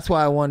Drive. That's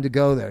why I wanted to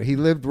go there. He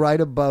lived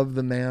right above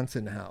the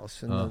Manson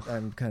house. And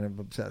I'm kind of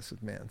obsessed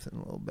with Manson a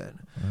little bit.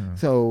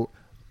 So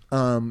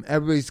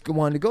everybody's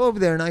wanted to go over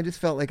there, and I just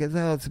felt like, it's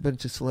a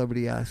bunch of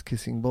celebrity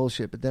ass-kissing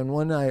bullshit. But then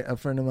one night, a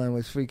friend of mine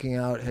was freaking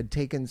out, had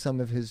taken some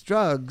of his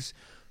drugs,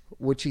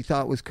 which he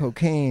thought was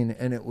cocaine,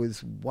 and it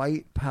was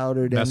white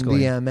powdered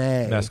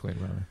MDMA.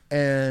 Mescaline, rather.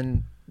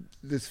 And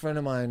this friend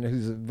of mine,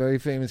 who's a very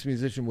famous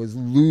musician, was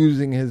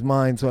losing his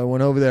mind. So I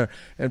went over there,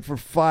 and for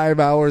 5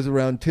 hours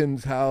around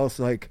Tim's house,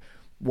 like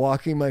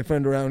walking my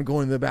friend around,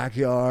 going to the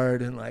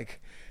backyard, and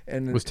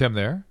was Tim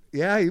there?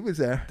 Yeah, he was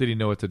there. Did he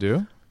know what to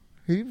do?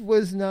 He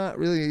was not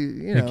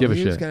really, he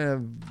was kind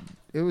of.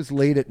 It was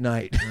late at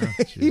night.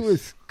 Oh, he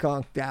was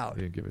conked out.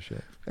 He didn't give a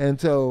shit. And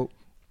so,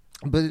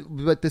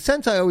 but the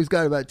sense I always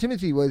got about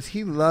Timothy was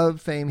he loved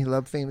fame. He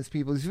loved famous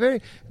people. He's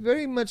very,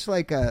 very much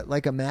like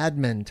a Mad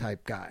Men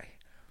type guy.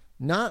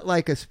 Not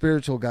like a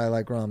spiritual guy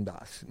like Ram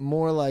Dass,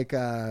 more like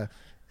a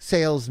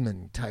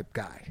salesman type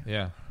guy.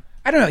 Yeah,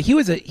 I don't know. He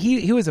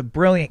was a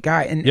brilliant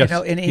guy, and yes.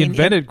 He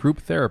invented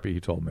group therapy. He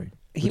told me,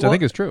 which I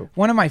think is true.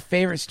 One of my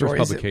favorite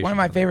stories.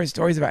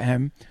 About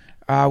him,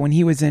 when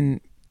he was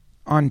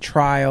on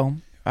trial,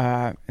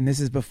 and this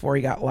is before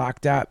he got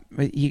locked up.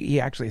 But he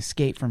actually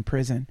escaped from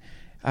prison.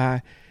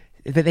 That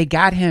they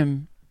got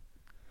him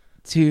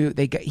to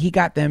he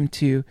got them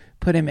to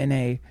put him in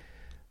a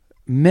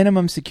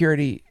minimum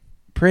security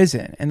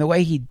prison, and the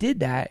way he did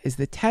that is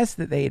the test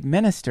that they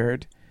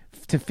administered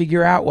to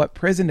figure out what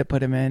prison to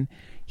put him in.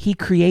 He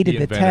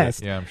created the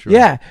test. Yeah, I'm sure.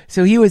 Yeah,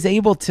 so he was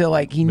able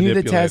to he knew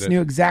the test,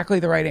 knew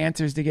exactly the right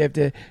answers to give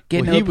to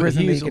get into a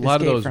prison that he could escape from. A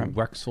lot of those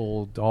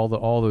Wexel,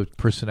 all the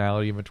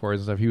personality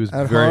inventories and stuff. He was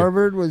at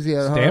Harvard. Was he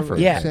at Stanford? Harvard?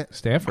 Yeah,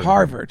 Stanford.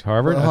 Harvard.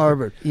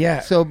 Harvard.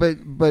 Yeah. So,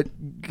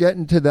 but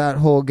getting to that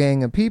whole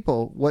gang of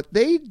people, what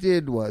they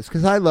did was,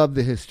 because I love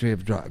the history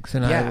of drugs,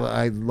 and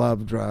I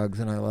love drugs,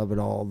 and I love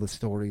all the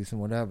stories and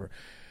whatever.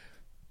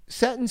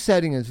 Set and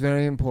setting is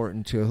very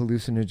important to a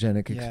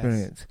hallucinogenic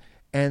experience.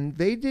 And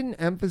they didn't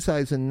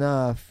emphasize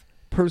enough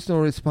personal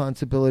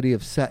responsibility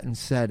of set and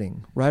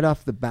setting right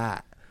off the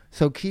bat.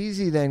 So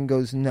Kesey then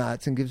goes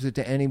nuts and gives it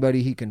to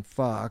anybody he can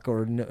fuck,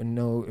 or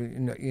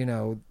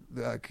Neil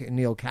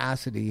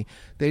Cassidy.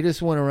 They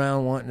just went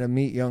around wanting to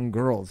meet young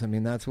girls. I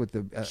mean, that's what the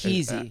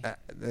Kesey.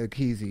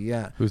 Kesey,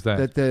 yeah. Who's that?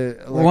 That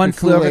the One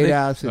electric Kool-Aid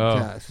acid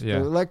test. Yeah.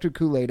 The electric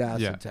Kool-Aid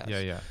acid test.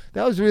 Yeah.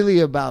 That was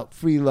really about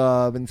free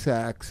love and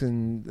sex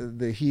and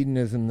the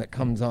hedonism that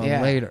comes on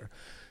later.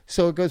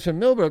 So it goes from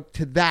Millbrook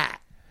to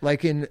that,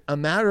 in a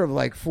matter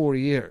of 4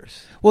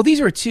 years. Well, these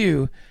were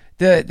two.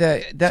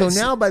 So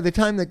now, by the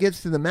time that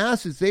gets to the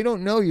masses, they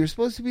don't know you're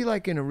supposed to be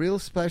in a real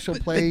special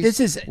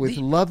place with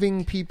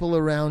loving people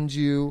around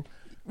you.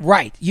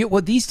 Right.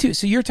 These two.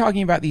 So you're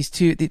talking about these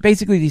two,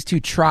 basically these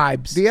two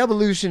tribes. The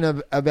evolution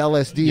of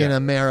LSD in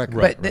America.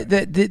 But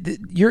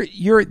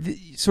you're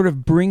sort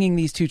of bringing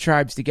these two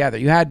tribes together.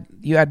 You had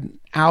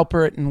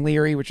Alpert and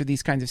Leary, which are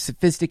these kinds of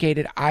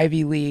sophisticated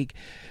Ivy League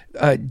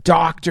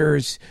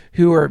doctors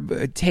who are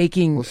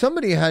taking. Well,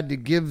 somebody had to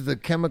give the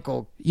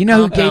chemical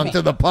compound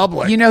to the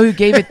public. You know who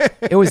gave it?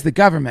 It was the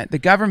government. The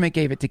government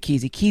gave it to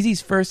Kesey.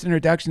 Kesey's first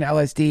introduction to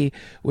LSD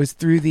was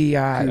through the.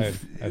 I've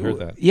heard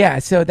that. Yeah,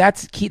 so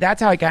that's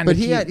how I got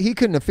into. But he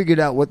couldn't have figured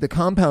out what the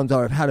compounds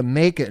are of how to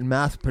make it and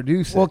mass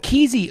produce it. Well,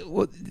 Kesey,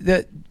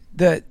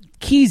 the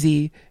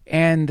Kesey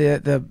and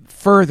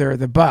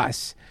the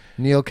bus.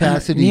 Neil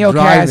Cassidy. Neil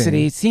driving.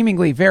 Cassidy,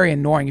 seemingly very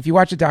annoying. If you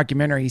watch a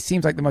documentary, he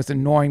seems like the most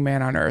annoying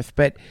man on earth.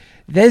 But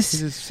this,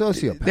 He's a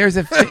sociopath. there's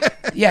a,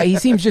 yeah, he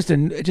seems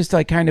just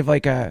like kind of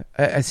like a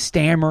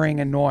stammering,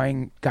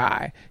 annoying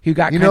guy who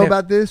got. You kind know of,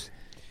 about this?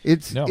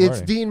 It's Marty.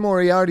 Dean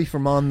Moriarty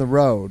from On the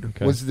Road.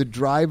 Okay. Was the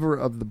driver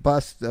of the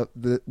bus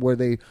where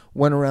they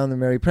went around the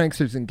Merry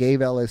Pranksters and gave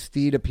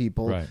LSD to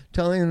people, Right.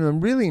 telling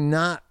them really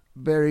not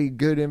very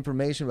good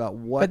information about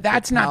what But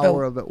that's the not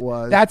power of it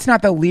was. That's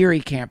not the Leary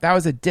camp. That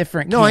was a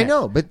different. No, camp. I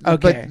know, but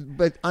Okay.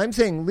 but I'm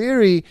saying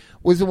Leary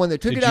was the one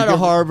that took Did it you out of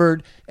go-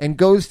 Harvard and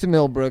goes to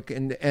Millbrook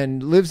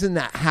and lives in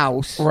that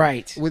house,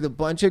 Right. with a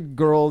bunch of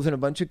girls and a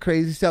bunch of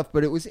crazy stuff.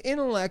 But it was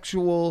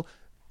intellectual,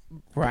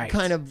 Right.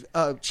 kind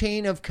of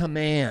chain of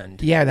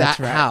command. Yeah, that's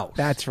that right. house.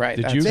 That's right.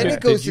 Did That's you Then right. it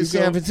goes Did you to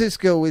San go-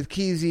 Francisco with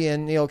Kesey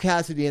and Neil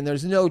Cassidy, and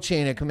there's no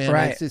chain of command.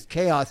 Right. It's just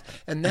chaos.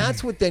 And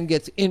that's what then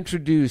gets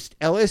introduced.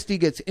 LSD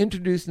gets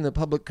introduced in the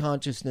public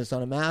consciousness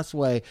on a mass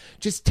way.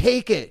 Just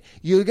take it.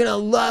 You're going to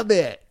love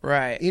it.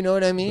 Right. You know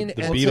what I mean? The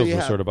And so Beatles you were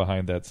have- sort of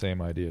behind that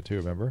same idea too.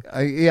 Remember?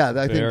 yeah,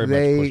 I Very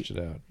think much pushed it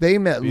out. they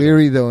met Beatles.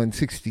 Leary, though, in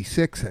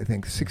 66, I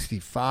think,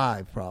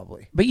 65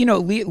 probably. But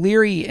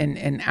Leary and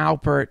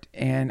Alpert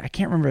and I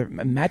can't remember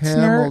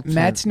Hamilton.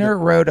 Metzner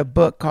wrote a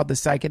book called The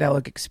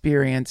Psychedelic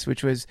Experience,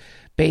 which was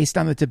based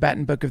on the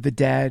Tibetan Book of the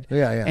Dead.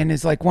 Yeah. And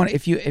is like one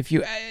if you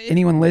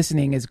anyone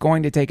listening is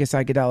going to take a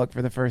psychedelic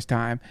for the first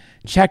time,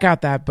 check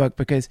out that book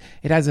because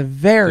it has a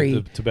very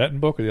The Tibetan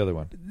book or the other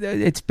one?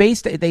 it's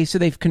based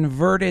they've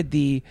converted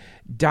the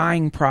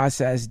dying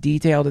process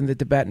detailed in the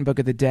Tibetan Book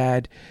of the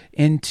Dead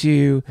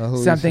into A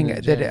something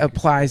that hallucinogenic.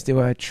 applies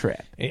to a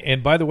trip.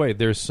 And by the way,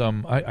 there's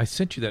some. I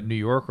sent you that New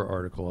Yorker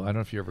article. I don't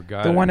know if you ever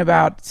got The it. one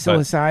about But-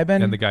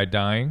 psilocybin and the guy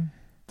dying.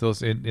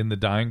 Those in the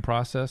dying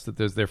process that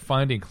they're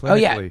finding clinically Oh,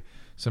 yeah.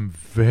 some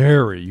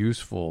very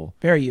useful.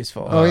 very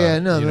useful. Oh, yeah,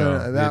 no, you no, know,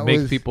 no, that it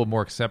makes was- people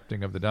more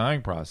accepting of the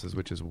dying process,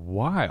 which is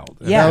wild.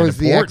 Yeah. That and was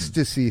the important.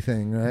 ecstasy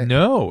thing, right?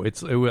 No,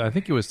 I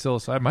think it was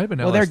psilocybin. It might have been.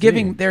 Well, they're LSD.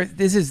 giving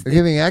this is They're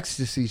giving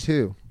ecstasy,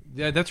 too.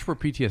 Yeah, that's for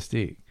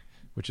PTSD,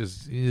 which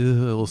is a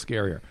little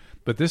scarier.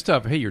 But this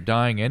stuff, hey, you're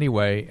dying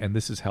anyway, and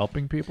this is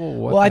helping people.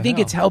 What well, I the think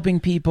hell? it's helping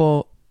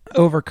people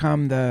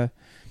overcome the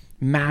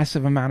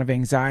massive amount of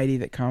anxiety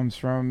that comes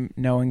from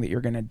knowing that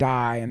you're going to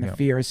die and the Yeah.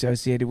 fear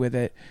associated with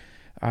it.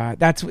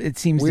 That's what it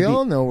seems We to be.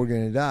 all know we're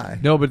going to die.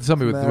 No, but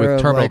somebody It's a with matter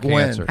of, terminal like,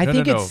 when. cancer. I No,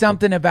 think no, it's no.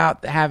 something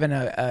about having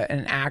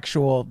an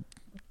actual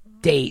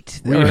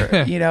date. Or,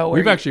 where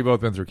We've you- actually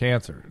both been through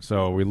cancer,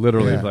 so we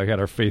literally Yeah. like had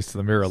our face to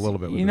the mirror a little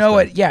bit. With you this know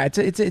thing. what? Yeah,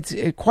 it's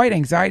quite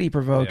anxiety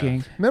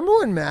provoking. Remember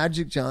when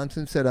Magic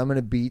Johnson said, "I'm going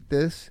to beat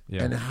this,"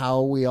 Yeah. and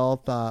how we all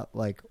thought,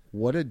 like,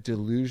 what a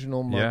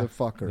delusional Yeah.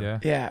 motherfucker. Yeah.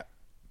 Yeah.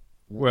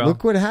 Well,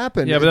 Look what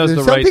happened. Yeah, but that was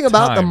There's the right something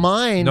about the time.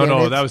 mind. No, and no,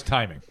 it's- that was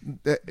timing.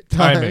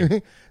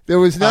 timing. There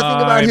was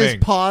nothing about his Timing.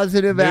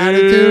 positive Dude,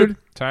 attitude.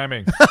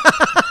 timing.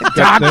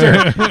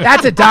 Doctor.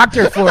 That's a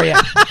doctor for you.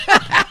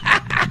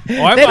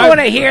 Oh, They don't want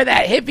to hear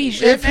that hippie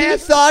shit, If he man.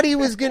 thought he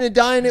was going to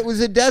die and it was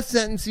a death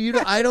sentence,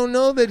 I don't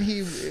know that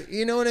he.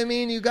 You know what I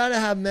mean? You got to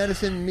have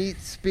medicine meet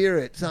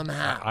spirit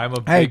somehow. I'm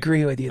a big, I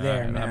agree with you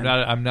there, and man.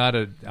 I'm not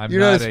a. You're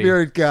not a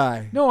spirit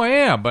guy. No, I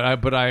am,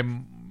 but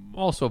I'm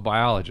also a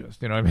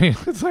biologist. You know what I mean?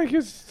 It's like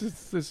this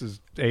is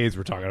AIDS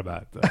we're talking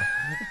about.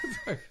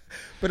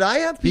 But I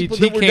have people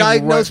He that were came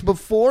diagnosed right-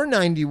 before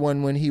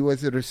 91 when he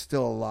was that are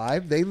still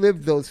alive. They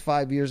lived those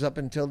 5 years up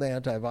until the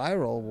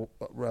antiviral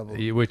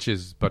revolution. Which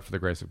is, but for the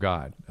grace of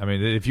God. I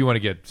mean, if you want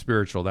to get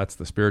spiritual, that's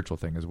the spiritual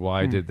thing. Is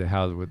why did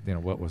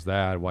what was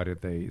that? Why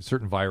did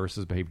certain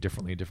viruses behave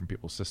differently in different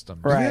people's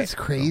systems? Right. That's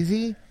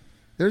crazy.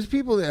 There's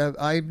people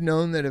that I've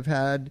known that have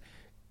had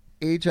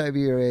HIV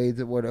or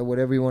AIDS or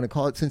whatever you want to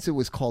call it since it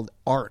was called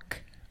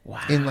ARC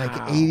in like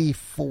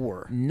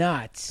 84.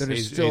 Nuts. That are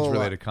Age still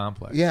related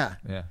complex. Yeah.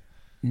 Yeah.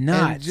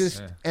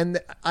 Nuts. And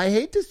I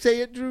hate to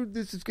say it, Drew.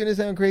 This is going to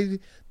sound crazy.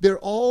 They're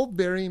all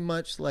very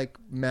much like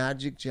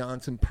Magic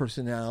Johnson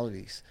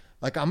personalities.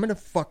 Like, I'm going to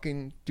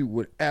fucking do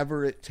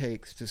whatever it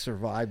takes to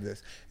survive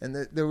this. And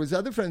there was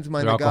other friends of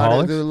mine They're that got it.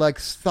 alcoholics? They like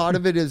thought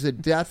of it as a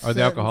death. Are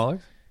they sentence.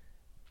 alcoholics?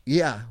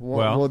 Yeah.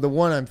 Well, the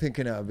one I'm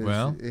thinking of is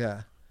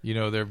yeah. You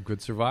know, they're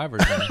good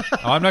survivors. Man.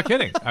 Oh, I'm not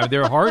kidding.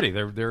 They're hardy.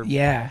 They're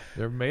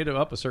They're made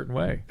up a certain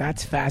way.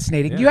 That's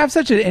fascinating. Yeah. You have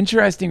such an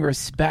interesting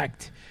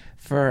respect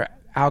for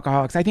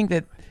alcoholics. I think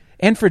that,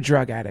 and for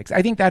drug addicts.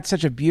 I think that's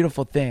such a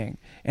beautiful thing.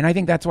 And I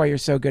think that's why you're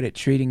so good at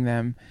treating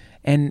them.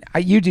 And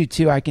you do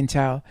too, I can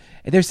tell.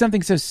 There's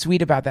something so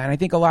sweet about that. And I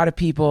think a lot of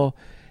people,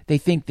 they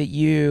think that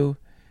you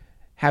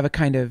have a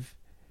kind of,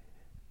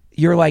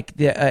 you're like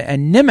a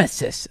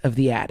nemesis of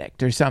the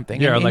addict or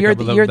something. Yeah, And like you're I'm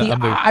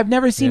the- I've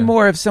never seen yeah.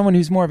 more of someone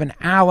who's more of an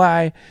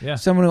ally, Yeah.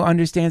 someone who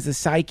understands the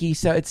psyche.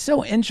 So it's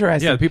so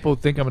interesting. Yeah, people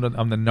think I'm the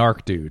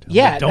narc dude. I'm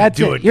Yeah, like, don't that's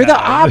do it. You're the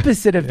guys."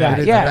 opposite of that.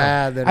 it's Yeah,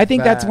 bad, that I it's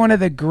think that's bad. one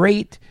of the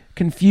great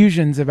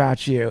confusions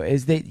about you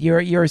is that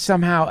you're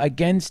somehow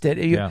against it.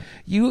 Yeah.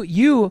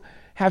 You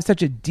have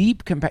such a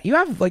deep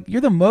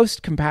you're the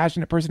most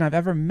compassionate person I've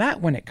ever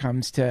met when it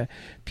comes to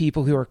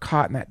people who are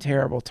caught in that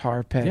terrible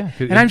tar pit. Yeah,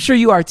 and I'm sure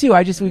you are too.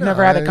 We've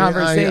never had a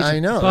conversation. I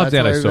know. Bob's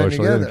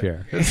antisocial. He doesn't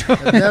care.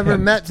 I've never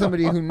met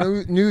somebody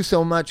who knew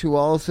so much, who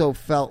also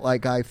felt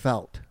like I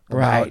felt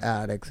about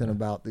addicts and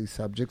about these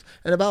subjects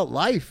and about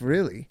life,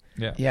 really.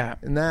 Yeah.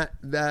 And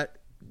that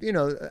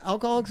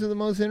alcoholics are the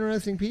most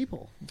interesting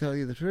people, to tell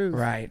you the truth.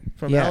 Right.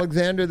 From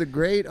Alexander the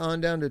Great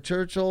on down to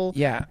Churchill, to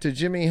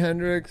Jimi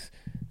Hendrix,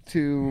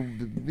 to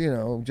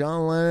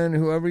John Lennon,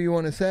 whoever you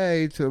want to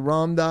say, to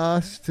Ram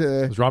Dass.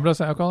 Was Ram Dass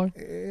an alcoholic?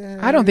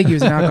 I don't think he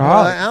was an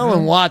alcoholic.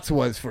 Alan Watts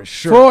was for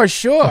sure. For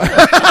sure.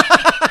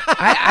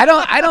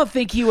 I don't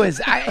think he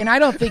was, and I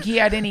don't think he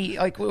had any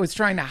was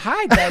trying to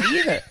hide that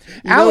either.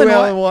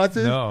 Alan Watts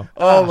is? No.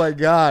 Oh my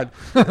God!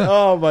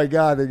 Oh my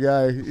God! The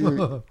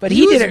guy. But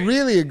he was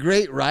really a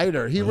great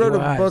writer. He wrote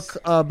a book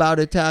about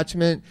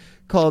attachment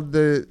called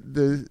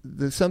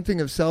the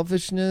something of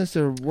selfishness,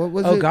 or what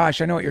was it? Oh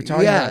gosh, I know what you're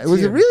talking about. Yeah, it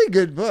was a really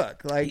good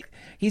book.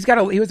 He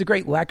was a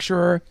great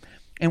lecturer,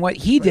 and what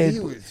he did, he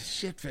was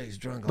shit-faced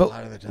drunk a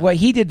lot of the time. What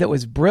he did that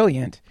was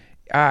brilliant.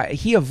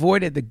 He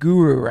avoided the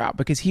guru route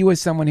because he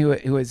was someone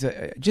who was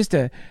just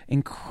an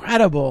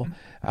incredible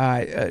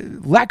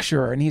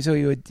lecturer, and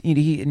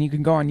and you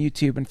can go on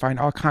YouTube and find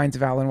all kinds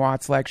of Alan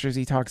Watts lectures.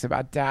 He talks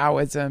about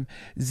Taoism,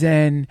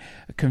 Zen,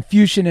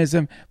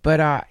 Confucianism,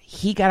 but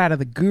he got out of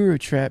the guru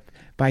trip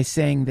by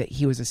saying that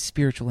he was a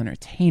spiritual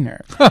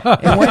entertainer.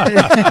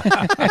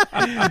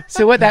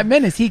 So what that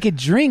meant is he could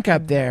drink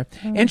up there.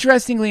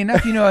 Interestingly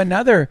enough,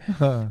 another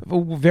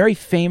very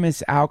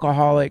famous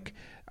alcoholic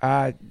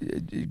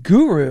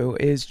guru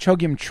is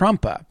Chogyam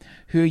Trungpa,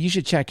 who you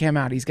should check him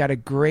out. He's got a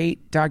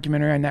great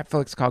documentary on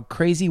Netflix called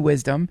Crazy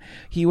Wisdom.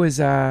 He was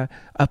a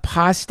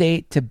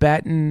apostate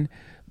Tibetan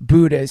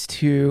Buddhist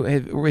who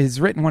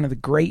has written one of the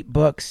great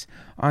books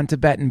on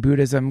Tibetan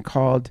Buddhism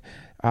called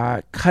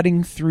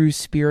Cutting Through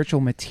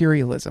Spiritual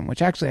Materialism,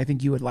 which actually I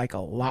think you would like a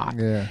lot.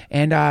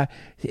 Yeah.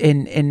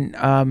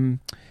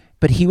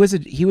 But he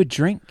would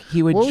drink.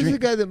 What was the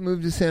guy that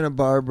moved to Santa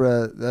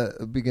Barbara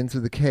that begins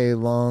with a K,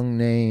 long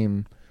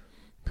name,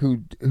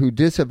 who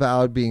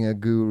disavowed being a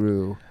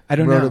guru? I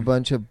don't know. Wrote a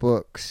bunch of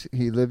books.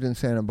 He lived in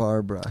Santa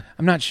Barbara.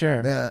 I'm not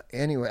sure.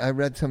 Anyway, I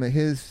read some of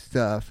his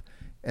stuff,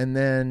 and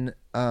then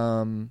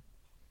the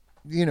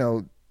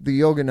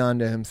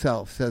Yogananda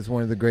himself says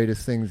one of the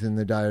greatest things in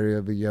the Diary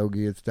of a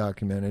Yogi. It's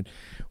documented,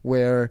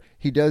 where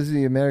he does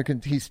the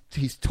American.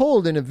 He's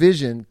told in a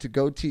vision to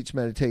go teach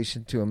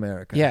meditation to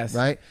America. Yes,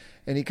 right.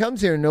 And he comes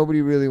here and nobody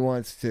really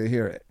wants to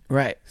hear it.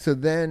 Right. So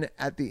then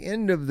at the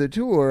end of the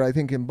tour, I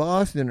think in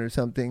Boston or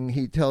something,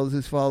 he tells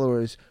his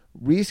followers,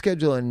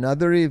 reschedule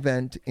another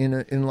event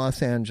in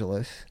Los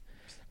Angeles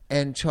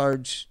and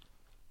charge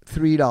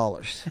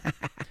 $3.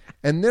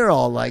 And they're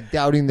all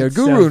doubting their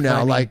guru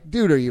now. Funny.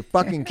 Dude, are you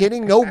fucking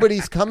kidding?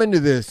 Nobody's coming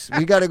to this.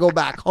 We got to go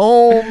back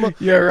home.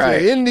 You're right.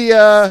 To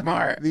India.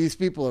 Smart. These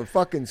people are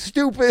fucking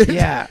stupid.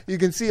 Yeah. You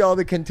can see all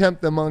the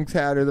contempt the monks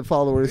had or the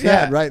followers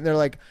had, right? And they're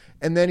like,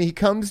 and then he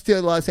comes to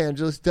Los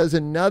Angeles, does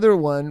another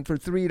one for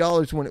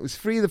 $3 when it was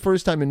free the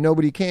first time and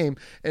nobody came,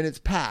 and it's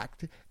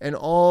packed. And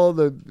all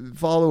the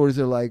followers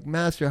are like,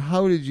 Master,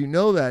 how did you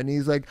know that? And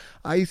he's like,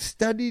 I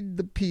studied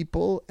the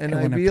people and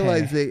I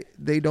realized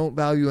they don't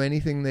value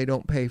anything they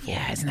don't pay for.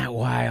 Yeah, isn't that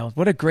wild?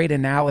 What a great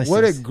analysis.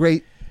 What a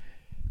great,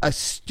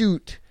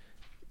 astute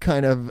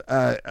kind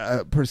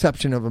of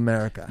perception of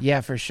America.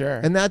 Yeah, for sure.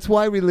 And that's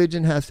why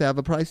religion has to have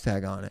a price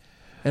tag on it.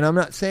 And I'm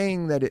not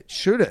saying that it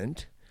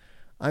shouldn't.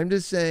 I'm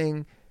just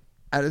saying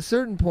at a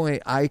certain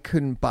point, I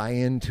couldn't buy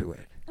into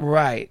it.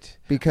 Right.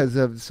 Because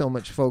of so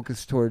much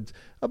focus towards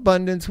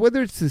abundance,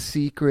 whether it's The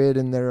Secret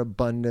and their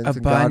abundance.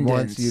 And God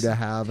wants you to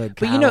have a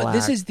Cadillac. But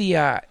this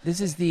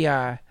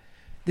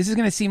is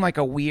going to seem like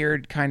a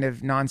weird kind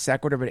of non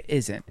sequitur, but it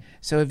isn't.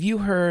 So have you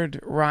heard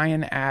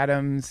Ryan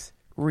Adams'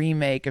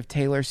 remake of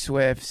Taylor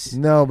Swift's?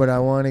 No, but I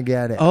want to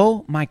get it.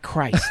 Oh my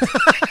Christ.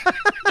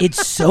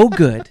 It's so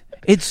good.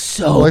 It's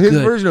so good.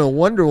 His version of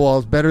Wonderwall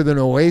is better than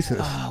Oasis.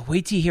 Oh,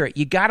 wait till you hear it.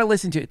 You got to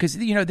listen to it because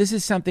this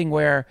is something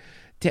where,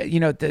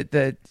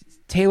 the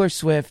Taylor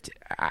Swift.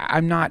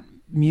 I'm not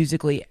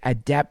musically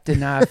adept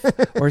enough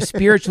or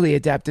spiritually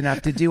adept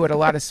enough to do what a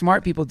lot of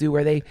smart people do,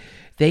 where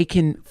they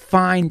can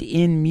find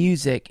in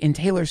music in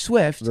Taylor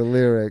Swift the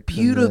lyrics,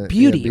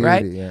 beauty,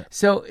 right? Yeah.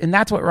 So, and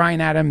that's what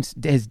Ryan Adams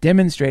has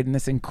demonstrated in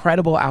this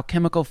incredible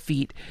alchemical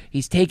feat.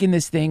 He's taken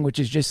this thing, which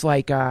is just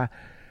like.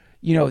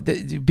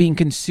 Being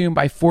consumed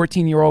by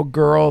 14-year-old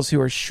girls who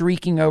are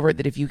shrieking over it,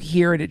 that if you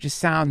hear it, it just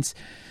sounds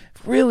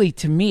really,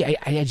 to me,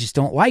 I just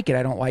don't like it.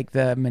 I don't like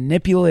the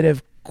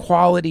manipulative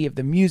quality of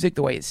the music,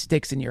 the way it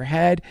sticks in your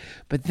head.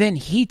 But then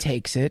he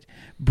takes it,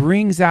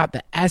 brings out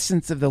the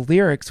essence of the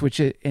lyrics, which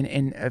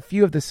in a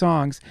few of the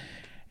songs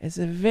is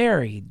a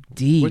very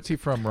deep. What's he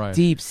from, Ryan?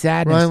 Deep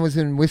sadness. Ryan was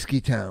in Whiskey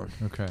Town.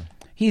 Okay.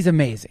 He's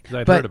amazing.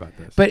 I'd heard about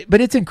this. But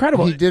it's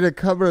incredible. He did a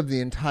cover of the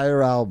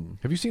entire album.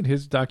 Have you seen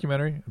his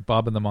documentary,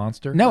 Bob and the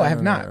Monster? No, I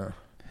have not.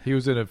 He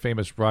was in a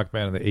famous rock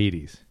band in the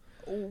 80s.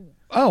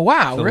 Oh,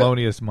 wow.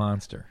 Thelonious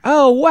Monster.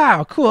 Oh,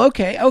 wow. Cool.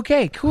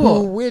 Okay,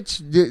 cool.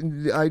 Which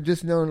I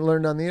just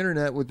learned on the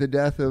internet with the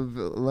death of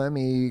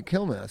Lemmy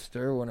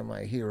Kilmister, one of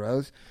my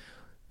heroes.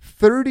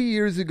 30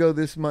 years ago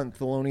this month,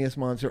 Thelonious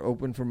Monster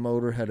opened for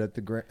Motorhead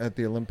at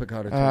the Olympic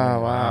Auditorium.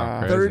 Oh,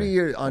 wow. 30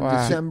 years, on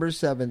December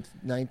 7th,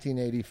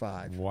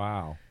 1985.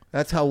 Wow.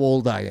 That's how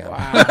old I am.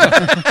 Wow.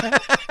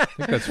 I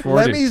think that's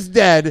 40. Lemmy's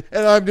dead,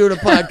 and I'm doing a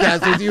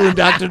podcast with you and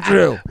Dr.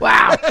 Drew.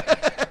 Wow.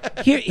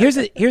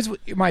 Here's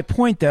my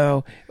point,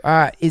 though,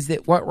 is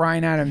that what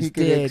Ryan Adams He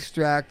could did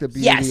extract the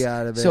beauty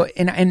out of it. So,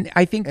 and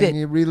I think that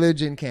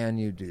religion, can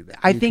you do that?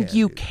 I think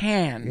you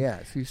can.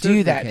 Yes, you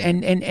do that,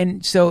 can.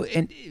 and so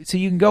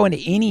you can go into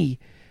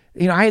any.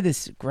 I had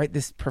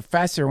this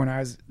professor when I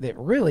was that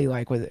really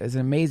was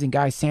an amazing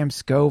guy, Sam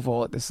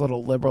Scoville, at this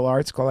little liberal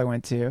arts school I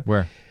went to.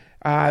 Where?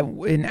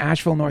 In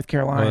Asheville, North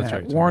Carolina, that's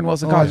right. Warren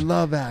Wilson I College.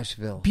 love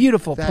Asheville.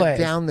 Beautiful that place.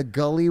 Down the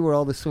gully where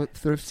all the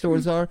thrift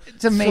stores are.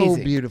 It's amazing.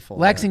 So beautiful.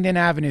 Lexington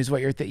Avenue is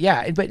what you're thinking.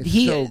 Yeah, but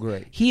it's so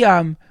great. He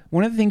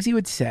one of the things he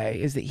would say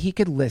is that he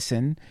could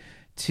listen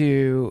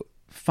to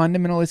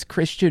fundamentalist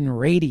Christian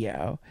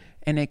radio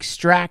and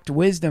extract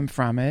wisdom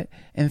from it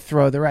and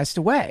throw the rest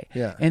away.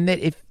 Yeah. And that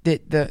if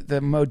the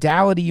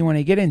modality you want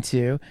to get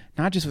into,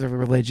 not just with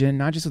religion,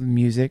 not just with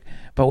music,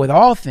 but with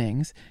all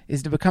things,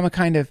 is to become a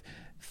kind of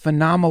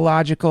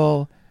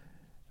phenomenological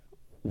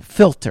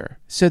filter,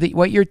 so that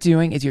what you're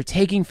doing is you're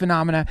taking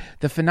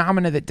the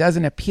phenomena that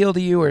doesn't appeal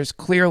to you or is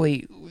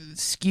clearly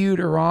skewed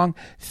or wrong,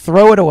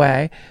 throw it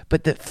away,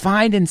 but that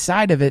find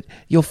inside of it,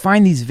 you'll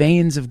find these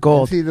veins of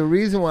gold. And see, the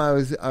reason why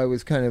I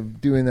was kind of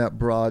doing that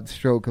broad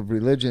stroke of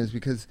religion is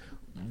because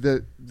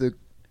the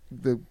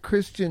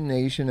Christian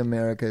nation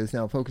America is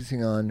now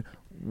focusing on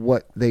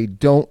what they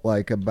don't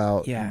like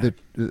about the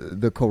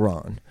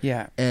Quran.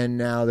 Yeah. And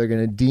now they're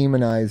going to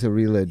demonize a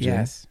religion.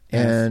 Yes.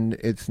 And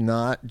it's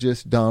not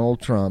just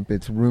Donald Trump.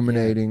 It's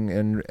ruminating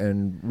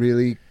and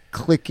really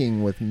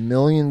clicking with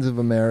millions of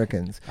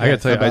Americans. I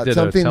got to tell you, I did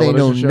something a they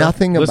know show.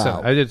 nothing Listen,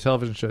 about. I did a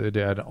television show. They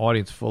had an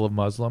audience full of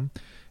Muslim,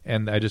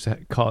 and I just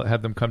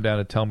had them come down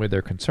and tell me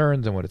their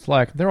concerns and what it's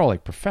like. They're all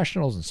like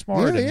professionals and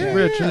smart and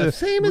rich. Yeah.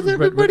 Same as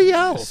everybody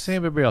else.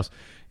 Same as everybody else.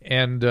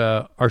 And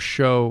our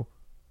show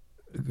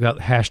got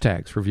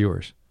hashtags for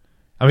viewers.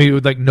 I mean, it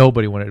was like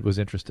nobody was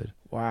interested.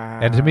 Wow.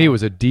 And to me, it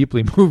was a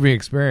deeply moving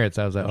experience.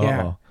 I was like,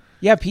 uh-oh.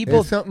 Yeah,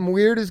 people. Something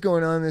weird is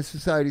going on in this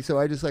society, so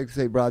I just like to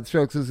say broad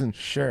strokes. Listen,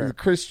 sure. The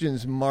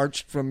Christians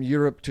marched from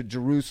Europe to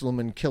Jerusalem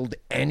and killed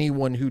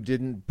anyone who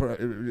didn't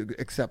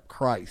accept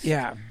Christ.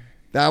 Yeah.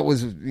 That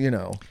was,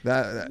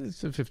 that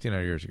It's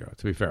 1,500 years ago,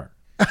 to be fair.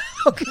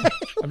 Okay.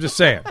 I'm just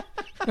saying.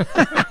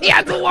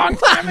 Yeah, it's a long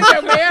time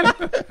ago,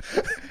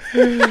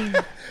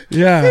 man.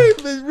 Yeah. Hey,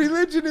 but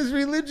religion is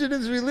religion,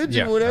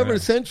 Yeah, whatever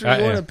century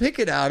you want to yeah. pick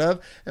it out of.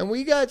 And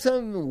we got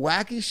some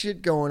wacky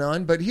shit going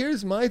on. But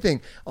here's my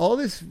thing. All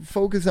this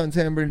focus on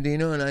San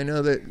Bernardino, and I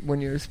know that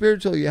when you're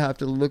spiritual, you have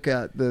to look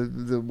at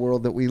the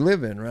world that we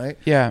live in, right?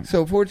 Yeah.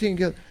 So 14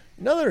 kills.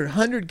 Another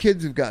 100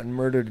 kids have gotten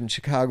murdered in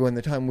Chicago in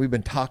the time we've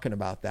been talking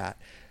about that.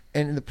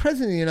 And the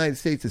president of the United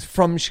States is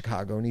from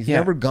Chicago, and he's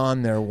never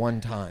gone there one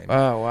time.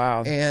 Oh,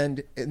 wow.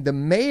 And the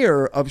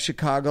mayor of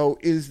Chicago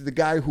is the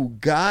guy who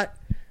got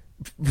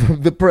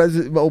the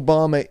President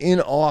Obama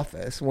in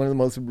office, one of the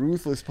most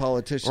ruthless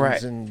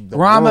politicians in the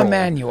world.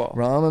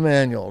 Rahm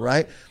Emanuel,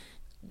 right?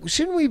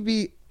 Shouldn't we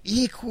be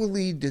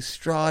equally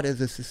distraught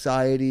as a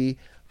society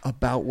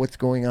about what's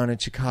going on in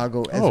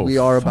Chicago as we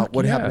are about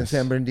what happened in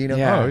San Bernardino?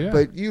 Yeah. Oh, yeah.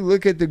 But you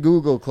look at the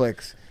Google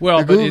clicks.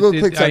 Well, the Google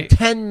clicks are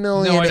 10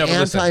 million I know, but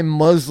listen.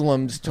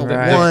 anti-Muslims to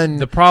Right. one.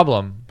 The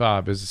problem,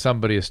 Bob, is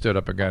somebody has stood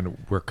up again.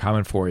 We're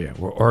coming for you.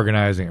 We're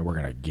organizing it. We're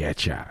going to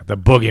get you. The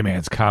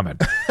boogeyman's coming,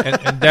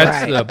 and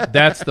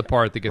that's the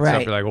part that gets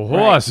Right. somebody like, well, hold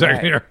on a second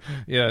Right. here.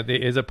 Yeah,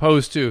 as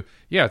opposed to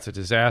it's a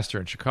disaster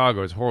in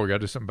Chicago. It's horrible. We got to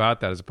do something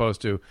about that. As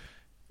opposed to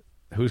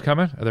who's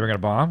coming? Are they going to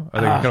bomb? Are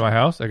they going to come to my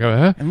house? I go,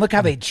 huh? And look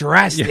how they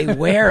dress. They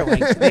wear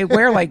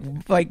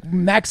like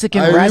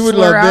Mexican You would wrestler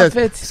love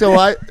outfits. this. So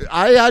I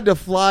had to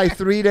fly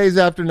 3 days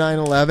after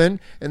 9/11,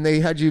 and they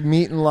had you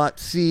meet in Lot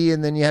C,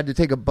 and then you had to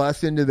take a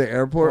bus into the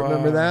airport.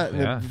 Remember that?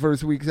 Yeah. The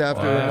first weeks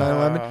after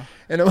 9/11.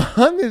 And I'm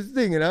on this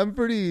thing, and I'm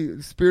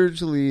pretty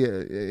spiritually,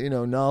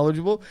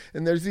 knowledgeable.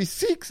 And there's these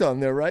Sikhs on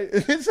there, right?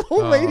 And this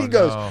old lady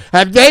goes, no.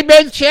 "Have they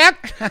been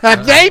checked?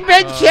 Have they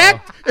been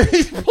checked?" And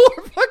these poor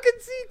fucking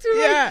Sikhs are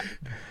like,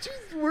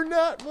 "Jesus, we're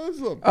not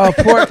Muslim." Oh,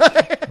 poor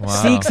Wow.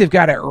 Sikhs have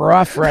got it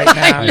rough right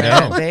now. I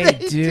know. Man.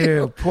 They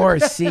do. Poor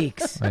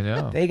Sikhs. I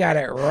know. They got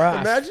it rough.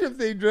 Imagine if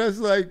they dress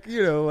like,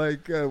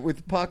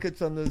 with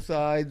pockets on the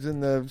sides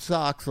and the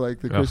socks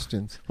like the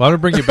Christians. Well, I'm going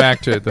to bring you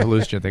back to the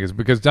hallucinogen thing,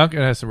 because Duncan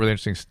has some really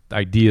interesting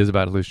ideas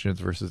about hallucinogens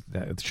versus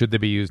should they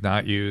be used,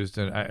 not used,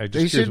 and I just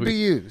They should be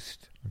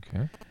used.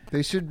 Okay.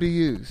 They should be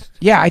used.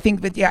 Yeah, I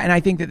think that. Yeah, and I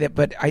think that.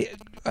 But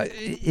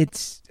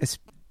it's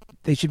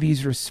they should be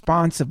used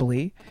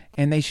responsibly,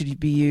 and they should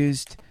be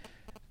used.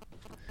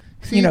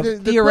 See, the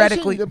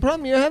theoretically, the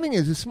problem you're having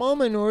is a small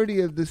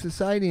minority of the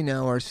society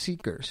now are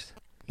seekers.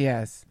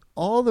 yes.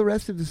 All the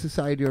rest of the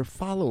society are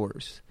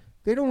followers.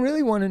 They don't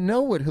really want to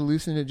know what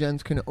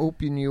hallucinogens can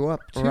open you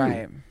up to.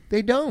 Right.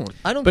 They don't.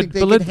 I don't think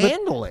they can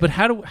handle it. But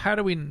how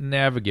do we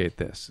navigate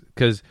this?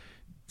 Because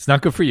it's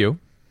not good for you.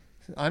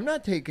 I'm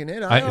not taking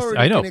it. I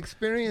already can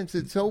experience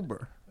it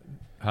sober.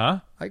 Huh?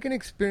 I can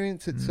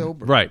experience it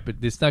sober. Right, but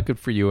it's not good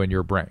for you and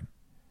your brain.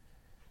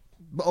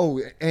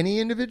 Oh, any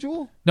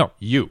individual? No,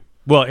 you.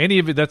 Well, any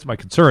of it, that's my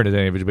concern as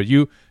any individual, but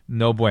you,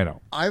 no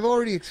bueno. I've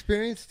already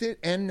experienced it,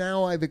 and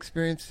now I've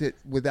experienced it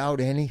without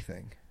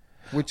anything,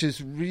 which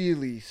is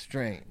really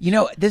strange. You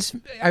know,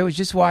 I was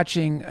just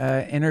watching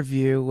an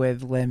interview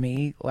with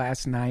Lemmy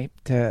last night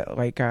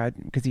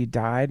because he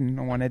died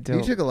and wanted to.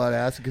 He took a lot of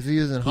acid because he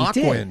was in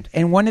Hawkwind.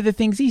 And one of the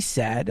things he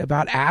said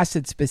about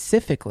acid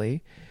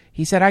specifically,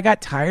 he said, I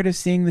got tired of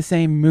seeing the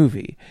same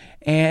movie.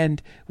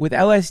 And with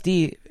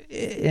LSD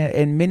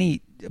and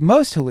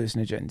most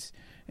hallucinogens,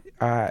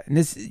 and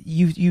this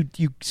you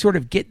sort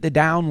of get the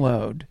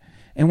download,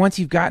 and once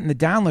you've gotten the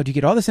download, you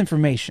get all this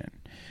information,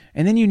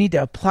 and then you need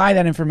to apply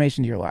that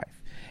information to your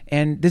life.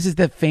 And this is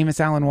the famous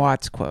Alan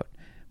Watts quote: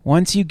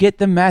 "Once you get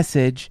the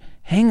message,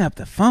 hang up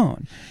the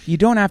phone. You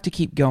don't have to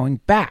keep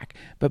going back."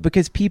 But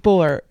because people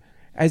are,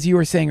 as you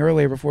were saying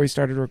earlier before we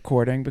started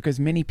recording, because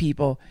many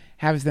people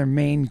have as their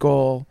main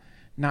goal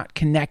not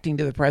connecting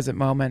to the present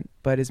moment,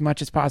 but as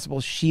much as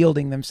possible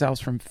shielding themselves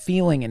from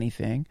feeling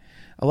anything,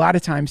 a lot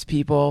of times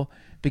people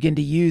begin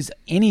to use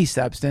any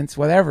substance,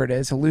 whatever it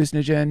is,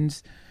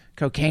 hallucinogens,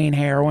 cocaine,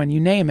 heroin, you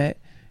name it,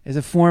 as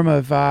a form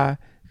of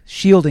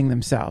shielding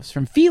themselves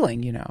from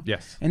feeling,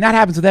 Yes. And that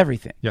happens with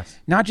everything. Yes.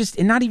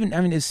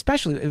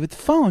 Especially with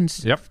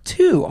phones, Yep.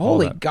 too.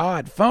 Holy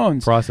God,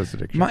 phones. Process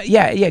addiction.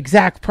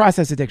 Exact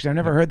process addiction. I've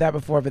never heard that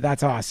before, but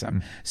that's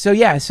awesome. So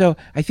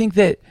I think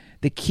that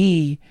the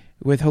key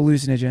with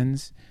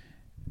hallucinogens,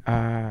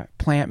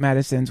 plant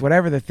medicines,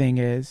 whatever the thing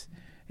is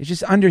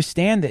just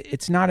understand that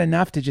it's not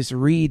enough to just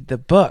read the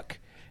book.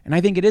 And I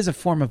think it is a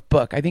form of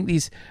book. I think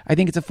it's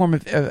a form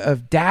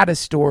of data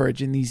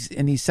storage in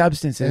these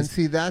substances. And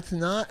see, that's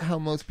not how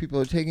most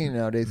people are taking it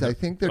nowadays. I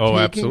think they're taking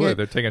absolutely.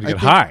 They're taking it to get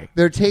high.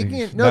 They're taking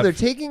it. No, they're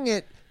taking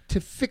it to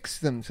fix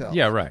themselves.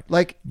 Yeah, right.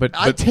 But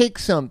I take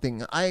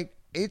something.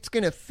 It's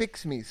going to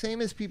fix me.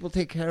 Same as people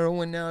take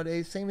heroin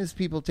nowadays. Same as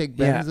people take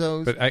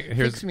benzos. But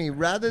fix me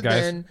rather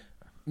than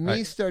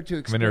me start to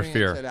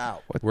experience it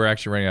out. We're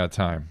actually running out of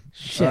time.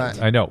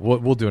 Shit. I know.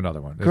 We'll do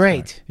another one. That's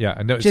great. Fine. Yeah.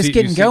 I know. Just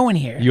getting going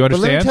here. You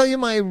understand? But let me tell you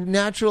my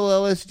natural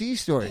LSD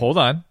story. Hold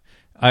on.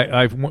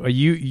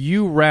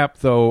 You wrap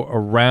though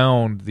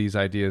around these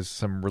ideas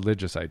some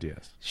religious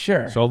ideas.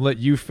 Sure. So I'll let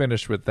you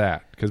finish with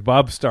that because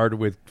Bob started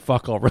with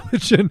fuck all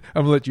religion.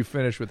 I'm gonna let you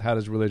finish with how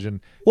does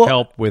religion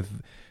help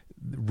with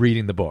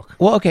reading the book.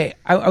 Well, okay.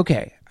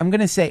 I'm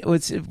gonna say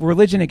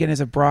religion again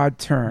is a broad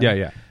term.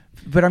 Yeah.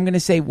 But I'm going to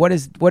say what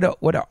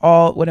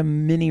do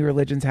many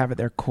religions have at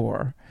their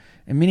core?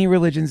 And many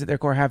religions at their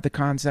core have the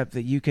concept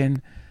that you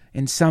can,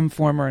 in some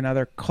form or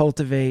another,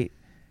 cultivate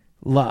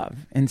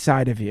love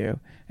inside of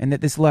you, and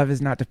that this love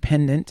is not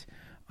dependent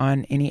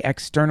on any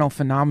external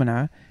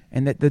phenomena,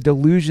 and that the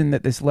delusion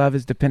that this love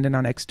is dependent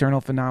on external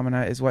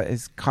phenomena is what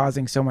is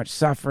causing so much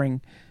suffering,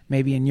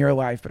 maybe in your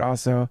life, but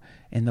also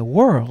in the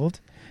world.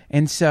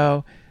 And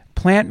so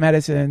plant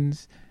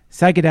medicines,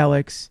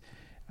 psychedelics,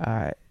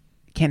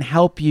 can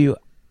help you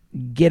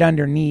get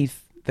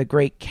underneath the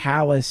great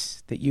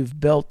callus that you've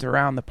built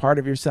around the part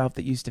of yourself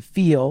that used to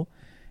feel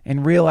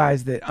and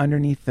realize that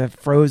underneath the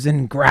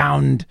frozen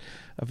ground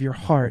of your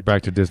heart,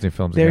 back to Disney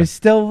films, there's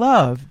still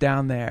love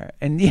down there.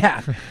 And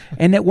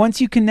and that once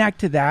you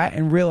connect to that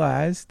and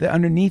realize that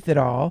underneath it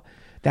all,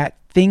 that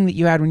thing that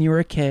you had when you were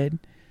a kid,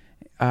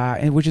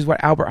 and which is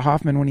what Albert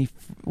Hoffman,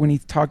 when he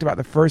talked about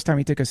the first time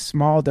he took a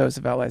small dose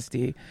of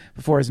LSD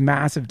before his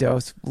massive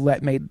dose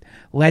made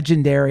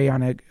legendary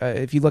on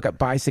if you look at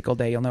Bicycle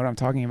Day, you'll know what I'm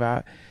talking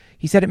about.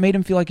 He said it made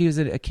him feel like he was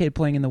a kid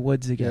playing in the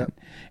woods again. Yep.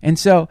 And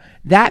so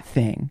that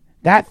thing,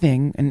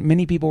 and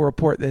many people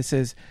report this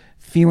as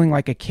feeling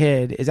like a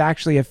kid, is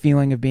actually a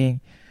feeling of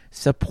being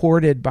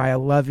supported by a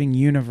loving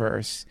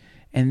universe.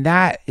 And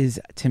that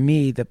is, to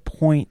me, the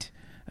point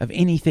of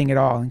anything at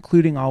all,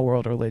 including all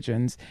world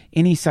religions,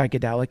 any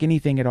psychedelic,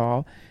 anything at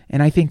all.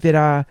 And I think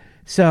that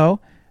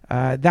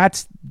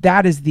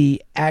that is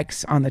the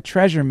X on the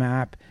treasure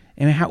map,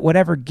 and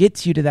whatever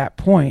gets you to that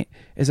point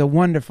is a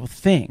wonderful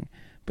thing.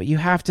 But you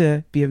have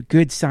to be a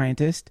good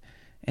scientist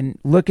and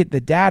look at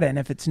the data, and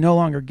if it's no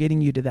longer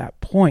getting you to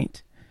that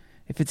point,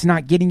 if it's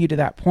not getting you to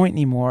that point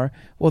anymore,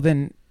 well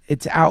then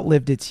it's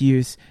outlived its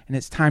use, and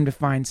it's time to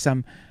find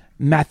some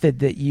method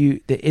that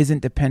isn't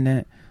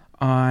dependent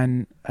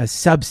on a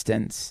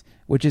substance,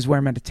 which is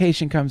where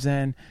meditation comes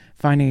in,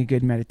 finding a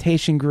good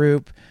meditation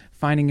group,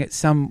 finding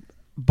some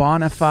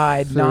bona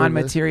fide,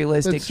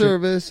 non-materialistic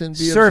service and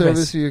be of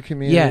service to your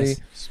community.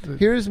 Yes.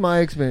 Here's my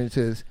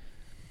experiences.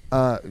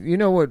 You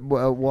know what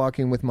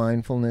walking with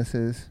mindfulness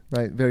is,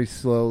 right? Very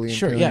slowly and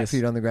feeling your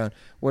feet on the ground.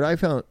 What I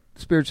found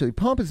spiritually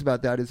pompous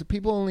about that is that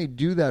people only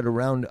do that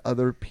around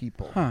other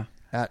people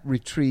at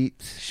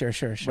retreats. Sure.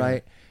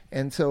 Right?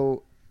 And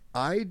so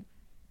I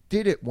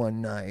did it one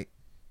night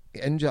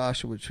in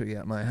Joshua Tree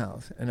at my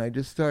house, and I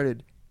just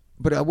started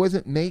but I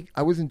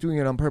wasn't doing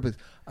it on purpose.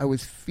 I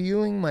was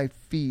feeling my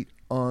feet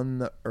on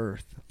the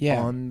earth,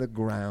 on the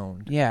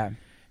ground. Yeah.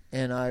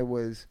 And I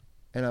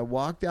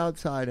walked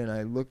outside and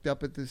I looked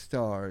up at the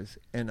stars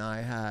and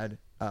I had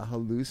a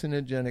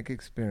hallucinogenic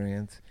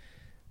experience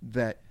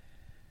that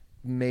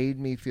made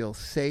me feel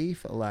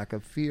safe, a lack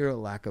of fear, a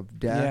lack of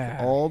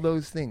death, all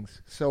those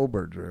things.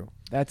 Sober, Drew.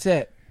 That's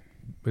it.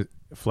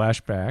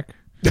 Flashback.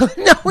 No,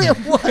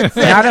 it wasn't.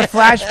 Not a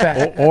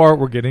flashback. Or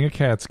we're getting a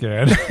CAT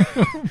scan.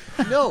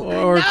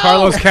 No.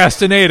 Carlos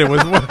Castaneda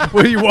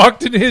when he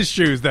walked in his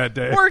shoes that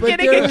day. We're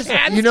getting a CAT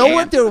scan. You know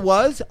what there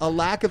was? A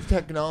lack of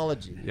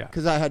technology. Yeah.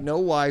 Because I had no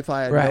Wi-Fi,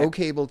 I had no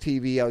cable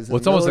TV. I was in the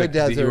it's almost middle of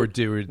like the desert.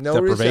 you were no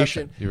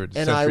deprivation. reception.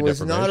 And I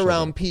was not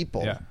around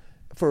people. Yeah.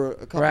 For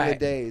a couple of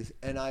days,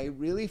 and I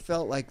really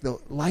felt like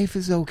life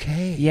is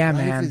okay. Yeah,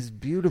 life man, is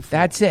beautiful.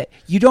 That's it.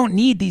 You don't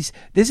need these.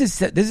 This is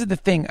the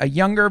thing. A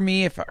younger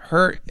me, if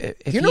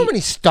you know how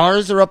many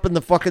stars are up in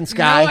the fucking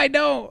sky? No, I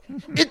don't.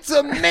 It's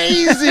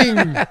amazing.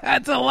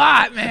 That's a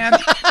lot, man.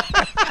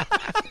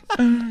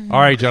 All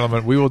right,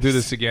 gentlemen, we will do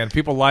this again.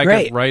 People like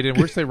it. Write in.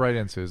 Where do they write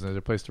in, Susan? There's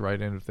a place to write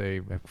in if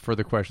they have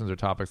further questions or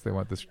topics they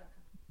want. This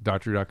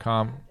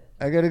DrDrew.com.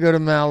 I got to go to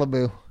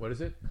Malibu. What is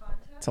it?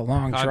 It's a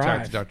long drive.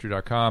 Contact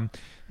DrDrew.com.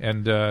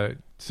 And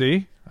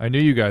see, I knew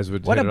you guys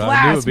would. What a hit it.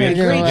 blast, man!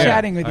 Great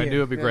chatting with you. I knew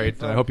it'd be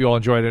great. And I hope you all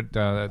enjoyed it.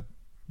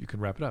 You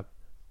can wrap it up.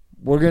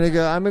 We're gonna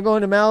go. I'm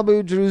going to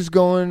Malibu. Drew's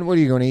going. What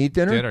are you going to eat?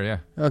 Dinner? Dinner, yeah.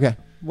 Okay,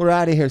 we're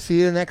out of here.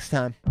 See you next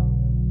time.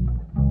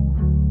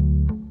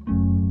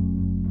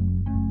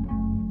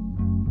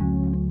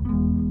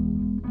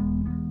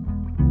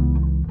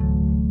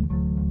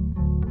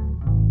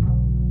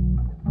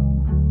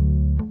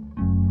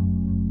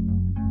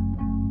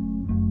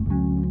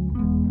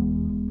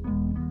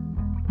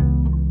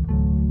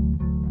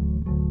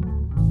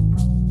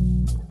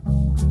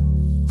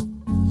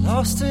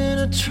 Lost in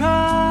a tropic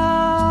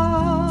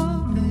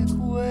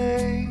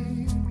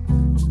wave,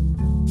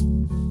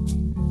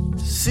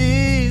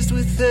 seized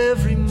with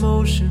every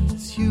motion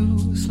as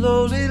you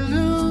slowly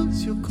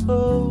lose your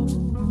clothes.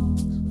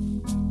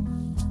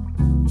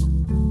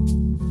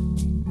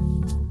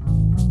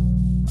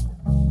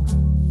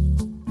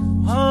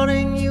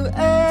 Wanting you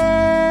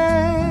every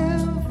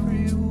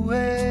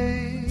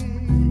way,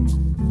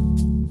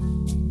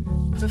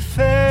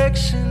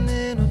 perfection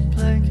in a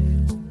blanket.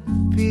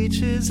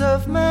 Beaches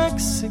of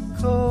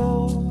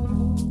Mexico.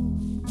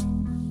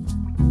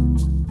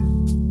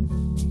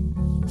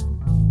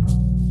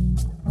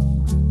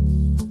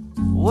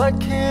 What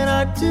can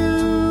I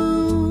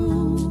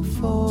do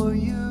for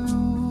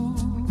you?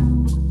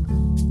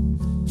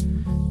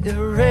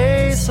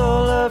 Erase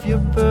all of your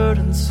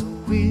burdens so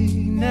we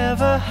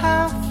never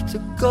have to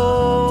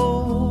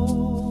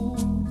go.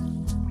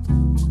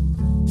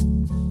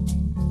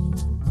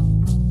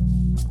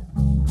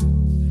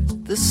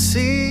 The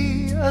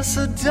sea, a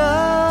seductive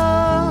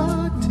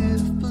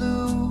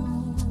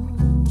blue.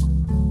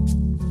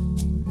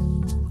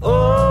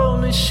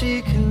 Only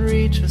she can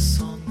reach us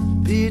on the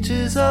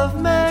beaches of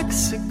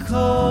Mexico.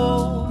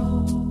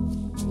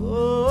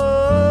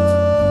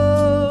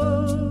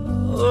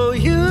 Oh,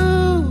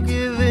 you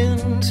give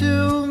in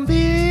to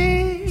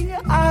me,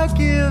 I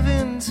give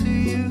in to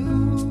you.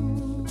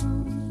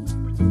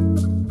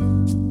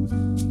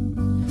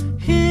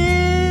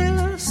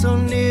 Here, so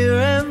near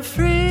and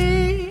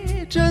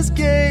free, just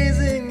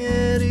gazing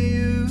at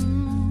you.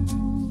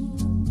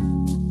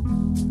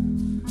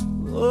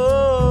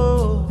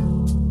 Oh,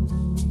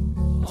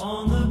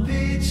 on the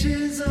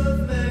beaches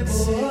of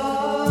Mexico.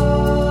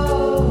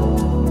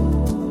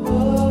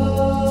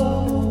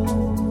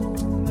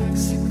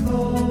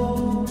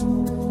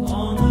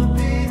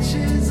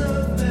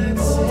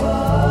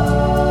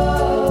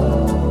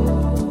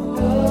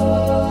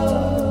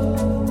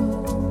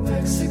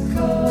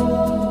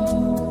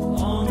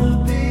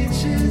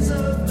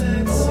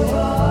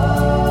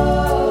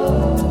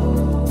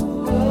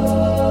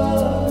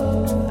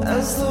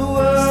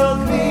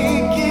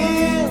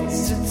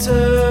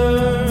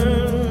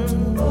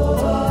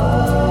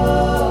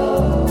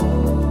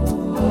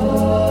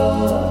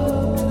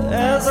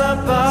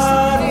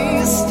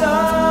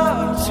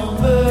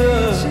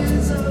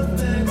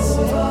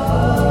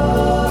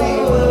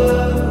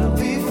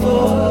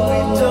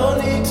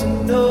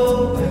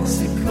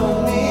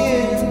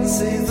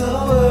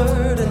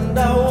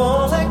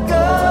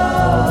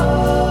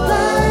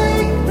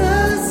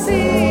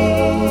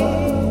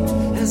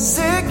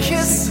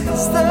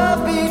 Kisses the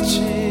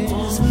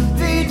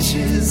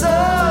beaches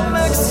of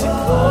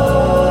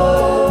Mexico.